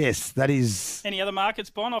yes, that is. Any other markets,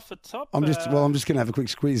 Bon, off the top? I'm just going to have a quick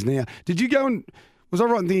squeeze now. Did you go and was I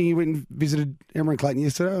right in thinking you went and visited Emma and Clayton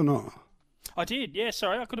yesterday or not? I did, yeah.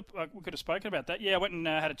 Sorry, we could have spoken about that. Yeah, I went and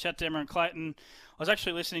had a chat to Emma and Clayton. I was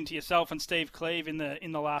actually listening to yourself and Steve Cleve in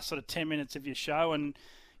the last sort of 10 minutes of your show, and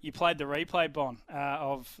you played the replay, Bon,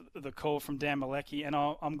 of the call from Dan Malecki, and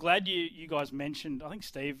I'm glad you guys mentioned. I think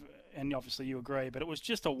Steve and obviously you agree, but it was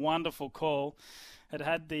just a wonderful call. It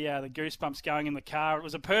had the goosebumps going in the car. It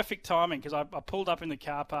was a perfect timing because I pulled up in the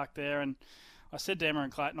car park there and I said to Emma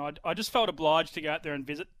and Clayton, I just felt obliged to go out there and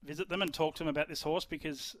visit them and talk to them about this horse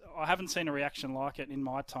because I haven't seen a reaction like it in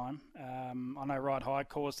my time. I know Ride High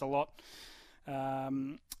caused a lot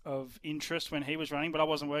of interest when he was running, but I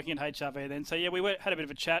wasn't working at HRV then. So, yeah, had a bit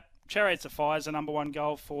of a chat. Chariots of Fire is the number one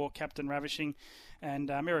goal for Captain Ravishing, and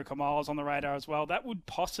Miracle Miles on the radar as well. That would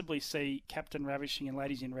possibly see Captain Ravishing and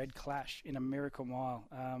Ladies in Red clash in a Miracle Mile.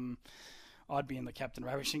 I'd be in the Captain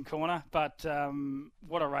Ravishing corner, but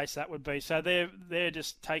what a race that would be. So they're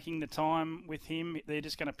just taking the time with him. They're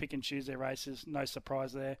just going to pick and choose their races. No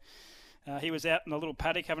surprise there. He was out in a little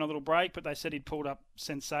paddock having a little break, but they said he'd pulled up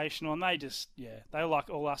sensational, and they like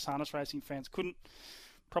all us harness racing fans couldn't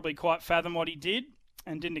probably quite fathom what he did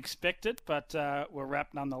and didn't expect it, but were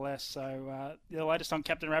wrapped nonetheless. So the latest on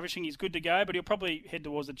Captain Ravishing, he's good to go, but he'll probably head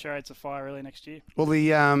towards the Chariots of Fire early next year. Well,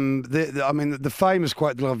 the famous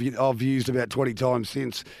quote that I've used about 20 times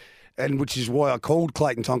since, and which is why I called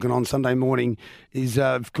Clayton Tonkin on Sunday morning, is,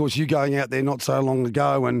 of course, you going out there not so long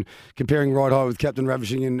ago and comparing Ride High with Captain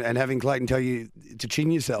Ravishing and having Clayton tell you to chin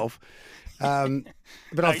yourself.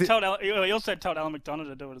 But he also told Alan McDonough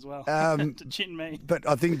to do it as well, to chin me. But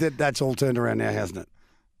I think that's all turned around now, hasn't it?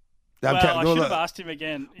 Well, I should have asked him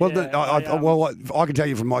again. Well, I can tell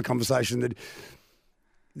you from my conversation that,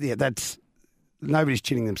 that's nobody's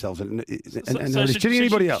chinning themselves, and nobody's chinning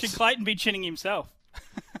anybody else. Should Clayton be chinning himself?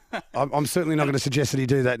 I'm certainly not going to suggest that he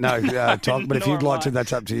do that, no, Tom. But if you'd like to,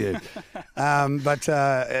 that's up to you. But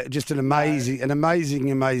just an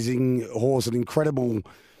amazing horse, an incredible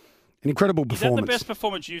performance. Is that the best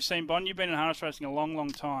performance you've seen, Bon? You've been in harness racing a long, long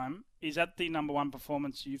time. Is that the number one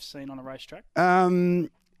performance you've seen on a racetrack?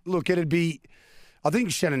 Look, it'd be. I think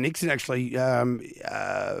Shannon Nixon actually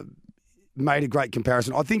made a great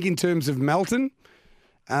comparison. I think in terms of Melton,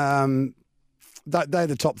 they're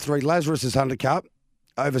the top three. Lazarus is Hunter Cup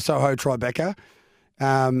over Soho Tribeca.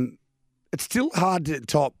 It's still hard to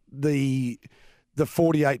top the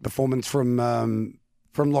 48 performance from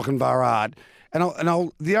Lochinvar.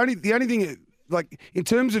 And the only thing, like in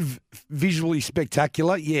terms of visually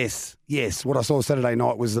spectacular, yes, what I saw Saturday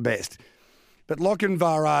night was the best. But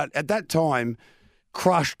Lochinvar at that time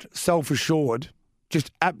crushed Self Assured,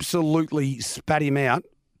 just absolutely spat him out,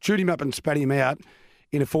 chewed him up and spat him out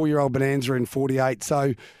in a 4-year-old Bonanza in 48.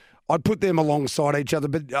 So I'd put them alongside each other.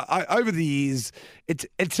 But over the years,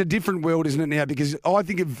 it's a different world, isn't it now? Because I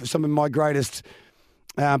think of some of my greatest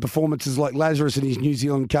performances like Lazarus in his New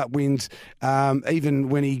Zealand Cup wins, even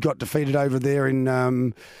when he got defeated over there in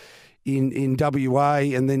WA,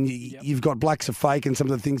 and then you've got Blacks are fake and some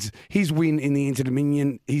of the things. His win in the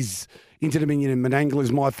Inter-Dominion, his Inter-Dominion in Menangle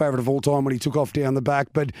is my favourite of all time when he took off down the back.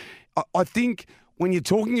 But I think when you're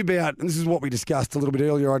talking about, and this is what we discussed a little bit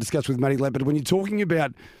earlier, I discussed with Matty Leppard, when you're talking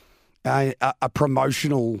about a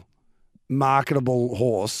promotional, marketable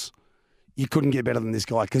horse, you couldn't get better than this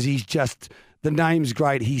guy because he's just, the name's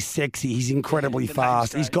great, he's sexy, he's incredibly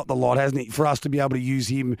fast, he's got the lot, hasn't he, for us to be able to use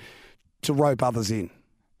him to rope others in.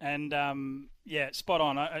 And, spot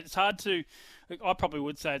on. It's hard to... I probably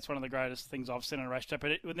would say it's one of the greatest things I've seen on a racetrack.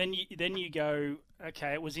 But then you go,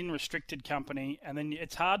 okay, it was in restricted company, and then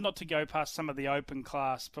it's hard not to go past some of the open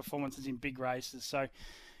class performances in big races. So,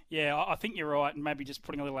 yeah, I think you're right, and maybe just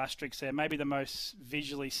putting a little asterisk there. Maybe the most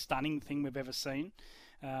visually stunning thing we've ever seen.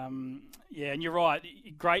 And you're right.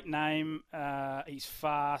 Great name. He's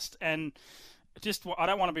fast, and just I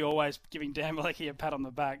don't want to be always giving Dan Malecki a pat on the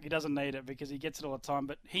back. He doesn't need it because he gets it all the time.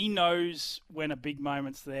 But he knows when a big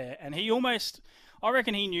moment's there. And I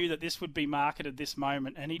reckon he knew that this would be marketed this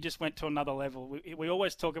moment, and he just went to another level. We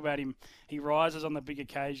always talk about him. He rises on the big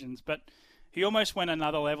occasions. But he almost went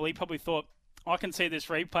another level. He probably thought, I can see this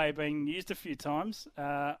replay being used a few times.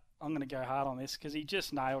 I'm going to go hard on this because he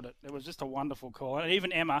just nailed it. It was just a wonderful call. And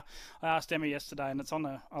even Emma, I asked Emma yesterday, and it's on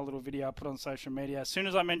a little video I put on social media. As soon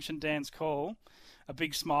as I mentioned Dan's call, a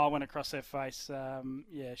big smile went across her face.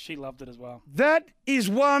 She loved it as well. That is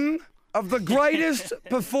one of the greatest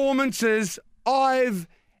performances I've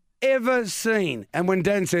ever seen. And when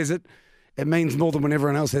Dan says it, it means more than when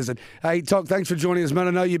everyone else says it. Hey, Toc, thanks for joining us, man.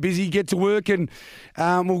 I know you're busy. Get to work, and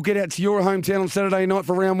we'll get out to your hometown on Saturday night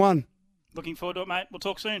for round one. Looking forward to it, mate. We'll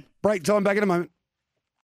talk soon. Break time, back in a moment.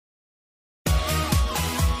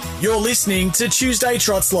 You're listening to Tuesday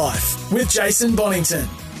Trots Life with Jason Bonington.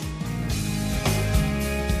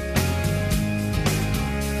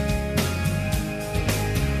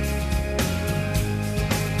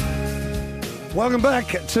 Welcome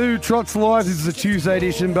back to Trots Live. This is a Tuesday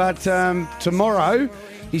edition, but tomorrow,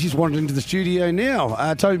 he's just wandered into the studio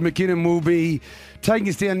now. Toby McKinnon will be taking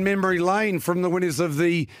us down memory lane from the winners of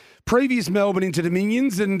the previous Melbourne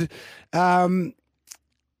Inter-Dominions, and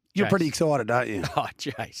you're pretty excited, aren't you? Oh,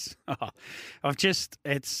 Jace.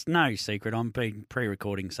 It's no secret. I've been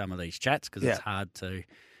pre-recording some of these chats because it's hard to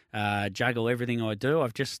juggle everything I do.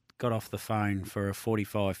 I've just got off the phone for a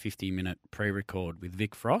 45, 50-minute pre-record with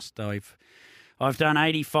Vic Frost. I've done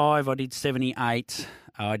 85, I did 78,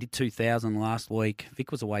 I did 2,000 last week.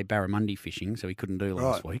 Vic was away barramundi fishing, so he couldn't do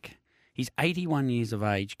last week. He's 81 years of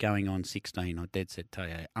age, going on 16. I dead set tell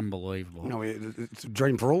you, unbelievable. No, it's a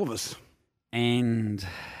dream for all of us. And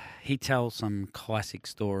he tells some classic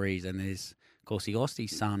stories, and of course, he lost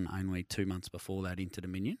his son only 2 months before that into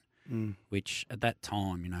Dominion, which at that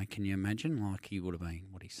time, can you imagine? Like he would have been,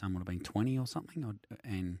 his son would have been 20 or something,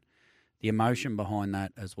 and the emotion behind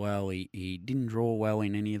that as well. He didn't draw well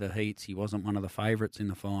in any of the heats. He wasn't one of the favourites in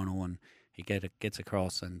the final, and he gets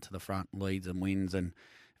across and to the front, leads and wins, and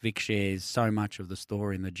Vic shares so much of the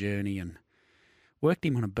story and the journey, and worked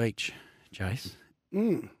him on a beach, Jace.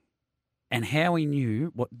 And how he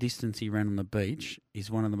knew what distance he ran on the beach is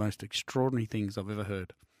one of the most extraordinary things I've ever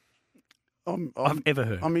heard. I've ever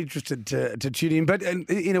heard. I'm interested to tune in, but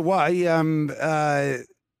in a way,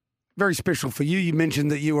 very special for you. You mentioned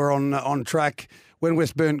that you were on track when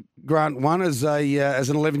Westburn Grant won as an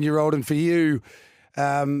 11-year-old, and for you,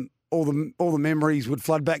 all the memories would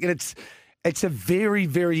flood back, and it's a very,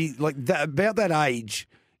 very about that age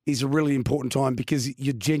is a really important time because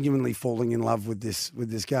you're genuinely falling in love with this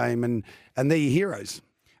game, and they're your heroes.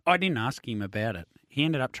 I didn't ask him about it. He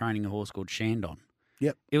ended up training a horse called Shandon.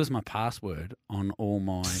 Yep, it was my password on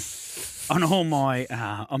my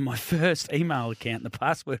first email account. The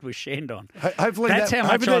password was Shandon. Hopefully, that's how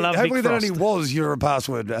much I love Vic Frost. Hopefully, that only was your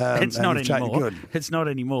password. It's not anymore. Good. It's not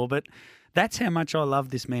anymore. But that's how much I love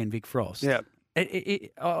this man, Vic Frost. Yeah.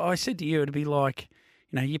 I said to you, it'd be like,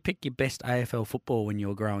 you pick your best AFL football when you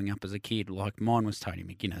were growing up as a kid. Like mine was Tony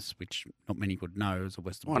McGuinness, which not many would know as a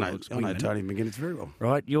Western Bulldogs I know Tony McGuinness very well.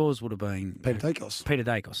 Right? Yours would have been... Peter Dacos. Peter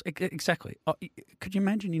Dacos, exactly. Oh, could you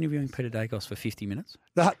imagine interviewing Peter Dacos for 50 minutes?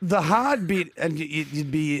 The hard bit, and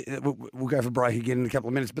you'd be... We'll go for break again in a couple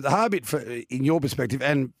of minutes, but the hard bit, in your perspective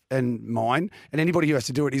and mine, and anybody who has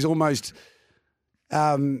to do it, is almost...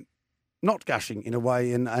 not gushing in a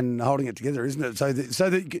way and holding it together, isn't it? So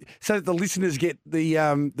that the listeners get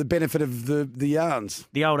the benefit of the yarns.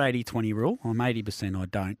 The old 80-20 rule. I'm 80% I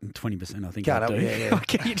don't, and 20% I think Can't I do. help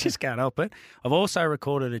it, yeah. You just can't help it. I've also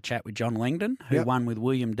recorded a chat with John Langdon, who won with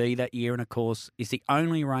William D that year, and of course is the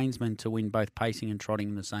only reinsman to win both pacing and trotting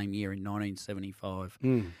in the same year in 1975.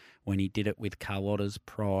 When he did it with Carlotta's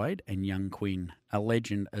Pride and Young Quinn, a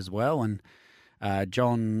legend as well. And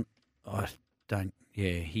John,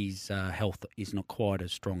 his health is not quite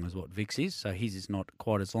as strong as what Vic's is, so his is not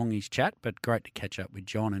quite as long, his chat, but great to catch up with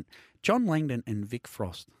John. And John Langdon and Vic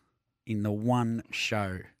Frost in the one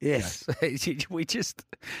show. Yes. We just...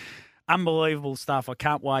 Unbelievable stuff. I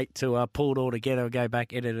can't wait to pull it all together, go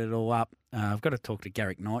back, edit it all up. I've got to talk to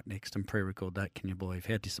Garrick Knight next and pre-record that. Can you believe?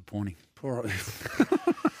 How disappointing. Poor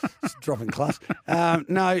it's dropping class.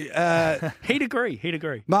 He'd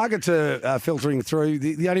agree. Markets are filtering through.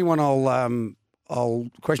 The only one I'll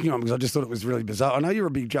question you on, because I just thought it was really bizarre. I know you're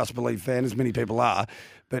a big Just Believe fan, as many people are,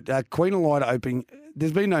 but Queen Elida opening,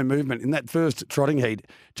 there's been no movement. In that first trotting heat,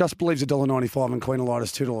 Just Believe's $1.95 and Queen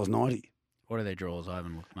Elida's $2.90. What are their draws? I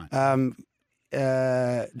haven't looked, mate.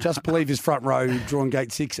 Just Believe is front row, drawn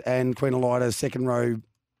gate 6, and Queen Elida second row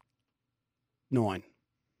 9,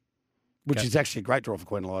 which is actually a great draw for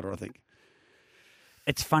Queen Elida, I think.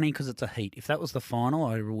 It's funny because it's a heat. If that was the final,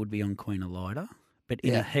 I would be on Queen Elida. But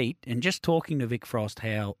in a heat, and just talking to Vic Frost,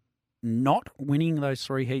 how not winning those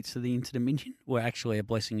 3 heats of the Inter-Dominion were actually a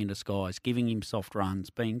blessing in disguise, giving him soft runs,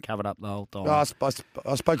 being covered up the whole time.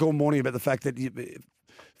 I spoke all morning about the fact that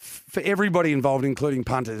for everybody involved, including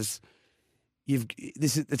punters,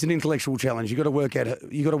 it's an intellectual challenge. You've got to work out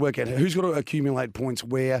who's got to accumulate points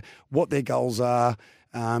where, what their goals are.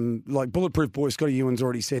 Like Bulletproof Boy, Scotty Ewan's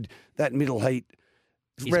already said that middle heat.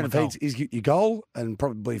 Round of heats is your goal, and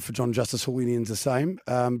probably for John Justice Hall Indians the same.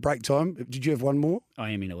 Break time. Did you have one more?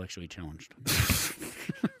 I am intellectually challenged.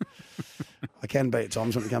 I can be at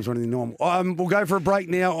times when it comes to anything normal. We'll go for a break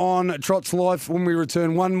now on Trot's Life. When we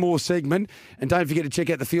return, one more segment. And don't forget to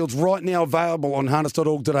check out the fields right now available on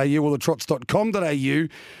harness.org.au or the trots.com.au.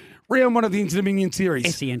 Round 1 of the Inter-Dominion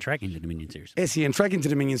Series. SEN Track Inter-Dominion Series. SEN Track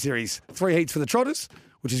Inter-Dominion Series. 3 heats for the Trotters,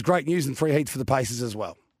 which is great news, and 3 heats for the Pacers as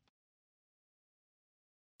well.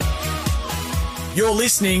 You're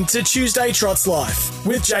listening to Tuesday Trot's Life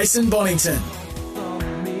with Jason Bonington.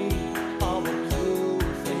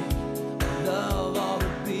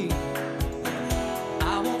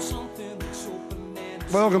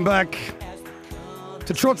 Welcome back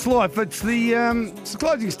to Trot's Life. It's the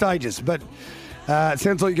closing stages, but it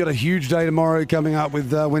sounds like you've got a huge day tomorrow coming up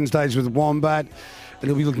with Wednesdays with Wombat, and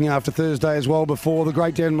he'll be looking after Thursday as well before the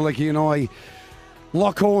great Dan Malecki and I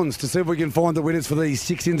lock horns to see if we can find the winners for these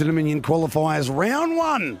 6 Inter-Dominion qualifiers. Round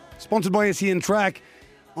 1, sponsored by SEN Track,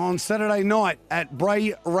 on Saturday night at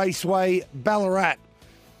Bray Raceway, Ballarat.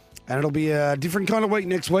 And it'll be a different kind of week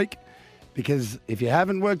next week, because if you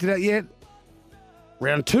haven't worked it out yet,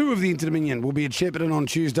 round 2 of the Inter-Dominion will be at Shepparton on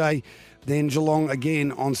Tuesday, then Geelong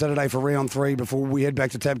again on Saturday for round 3 before we head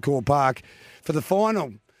back to Tabcorp Park for the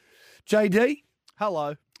final. JD?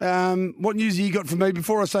 Hello. What news have you got for me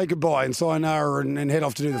before I say goodbye and sayonara and head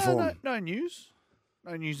off to do the form? No news.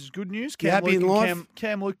 No news is good news. You happy in life?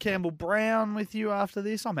 Cam Luke Campbell-Brown with you after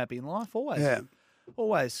this. I'm happy in life, always. Yeah.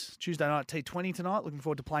 Always. Tuesday night T20 tonight. Looking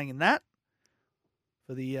forward to playing in that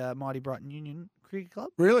for the mighty Brighton Union Cricket Club.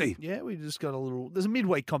 Really? Yeah, we just got there's a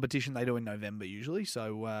midweek competition they do in November usually.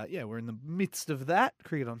 So, we're in the midst of that.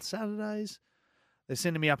 Cricket on Saturdays. They're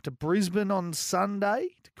sending me up to Brisbane on Sunday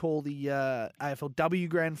to call the AFLW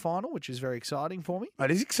Grand Final, which is very exciting for me.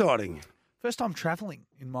 It is exciting. First time travelling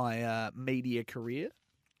in my media career.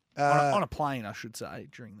 On a plane, I should say,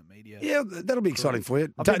 during the media. Yeah, that'll be exciting for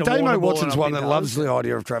you. Damo Watson's one that loves the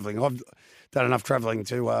idea of travelling. I've done enough travelling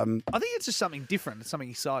to... I think it's just something different. It's something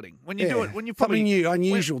exciting. When you do it, when you're probably... Something new,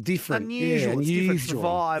 unusual, different. Unusual. It's different. It's the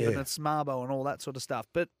vibe and it's Marbo and all that sort of stuff.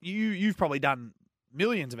 But you've probably done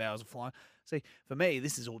millions of hours of flying. See, for me,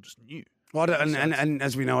 this is all just new. I don't, and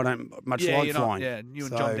as we know, I don't much like flying. You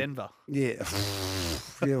and John Denver. Yeah.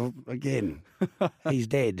 Again, he's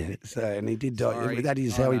dead. So, and he did die. Sorry. That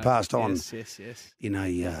is how he passed on. Yes. In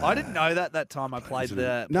a, I didn't know that time I played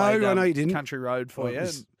I know you didn't. Country Road for you.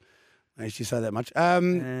 I used to say that much.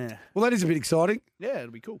 Well, that is a bit exciting. Yeah,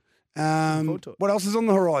 it'll be cool. forward to it. What else is on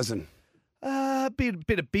the horizon?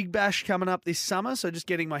 Bit of Big Bash coming up this summer, so just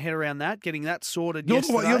getting my head around that, getting that sorted You're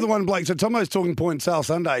yesterday. the one, Blake. So Tomo's talking point Sale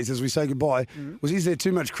Sundays as we say goodbye. Is there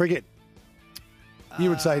too much cricket? You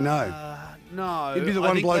would say no. No. You'd be the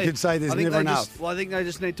one bloke who'd say there's never enough. I think they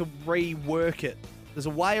just need to rework it. There's a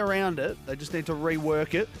way around it. They just need to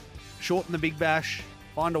rework it, shorten the Big Bash,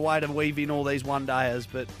 find a way to weave in all these one-dayers.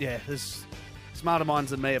 But, yeah, there's smarter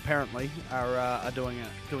minds than me, apparently, are doing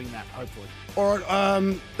that, hopefully. All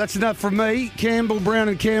right, that's enough from me. Campbell, Brown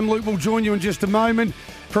and Kamloops will join you in just a moment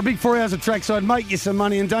for a big 4 hours of trackside. Make you some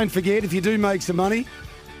money, and don't forget, if you do make some money,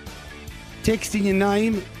 text in your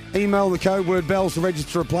name, email the code word Bells to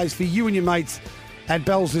register a place for you and your mates at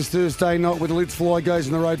Bells this Thursday night where the Let's Fly goes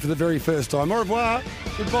on the road for the very first time. Au revoir.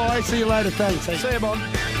 Goodbye. See you later. Thanks. See you, Bon.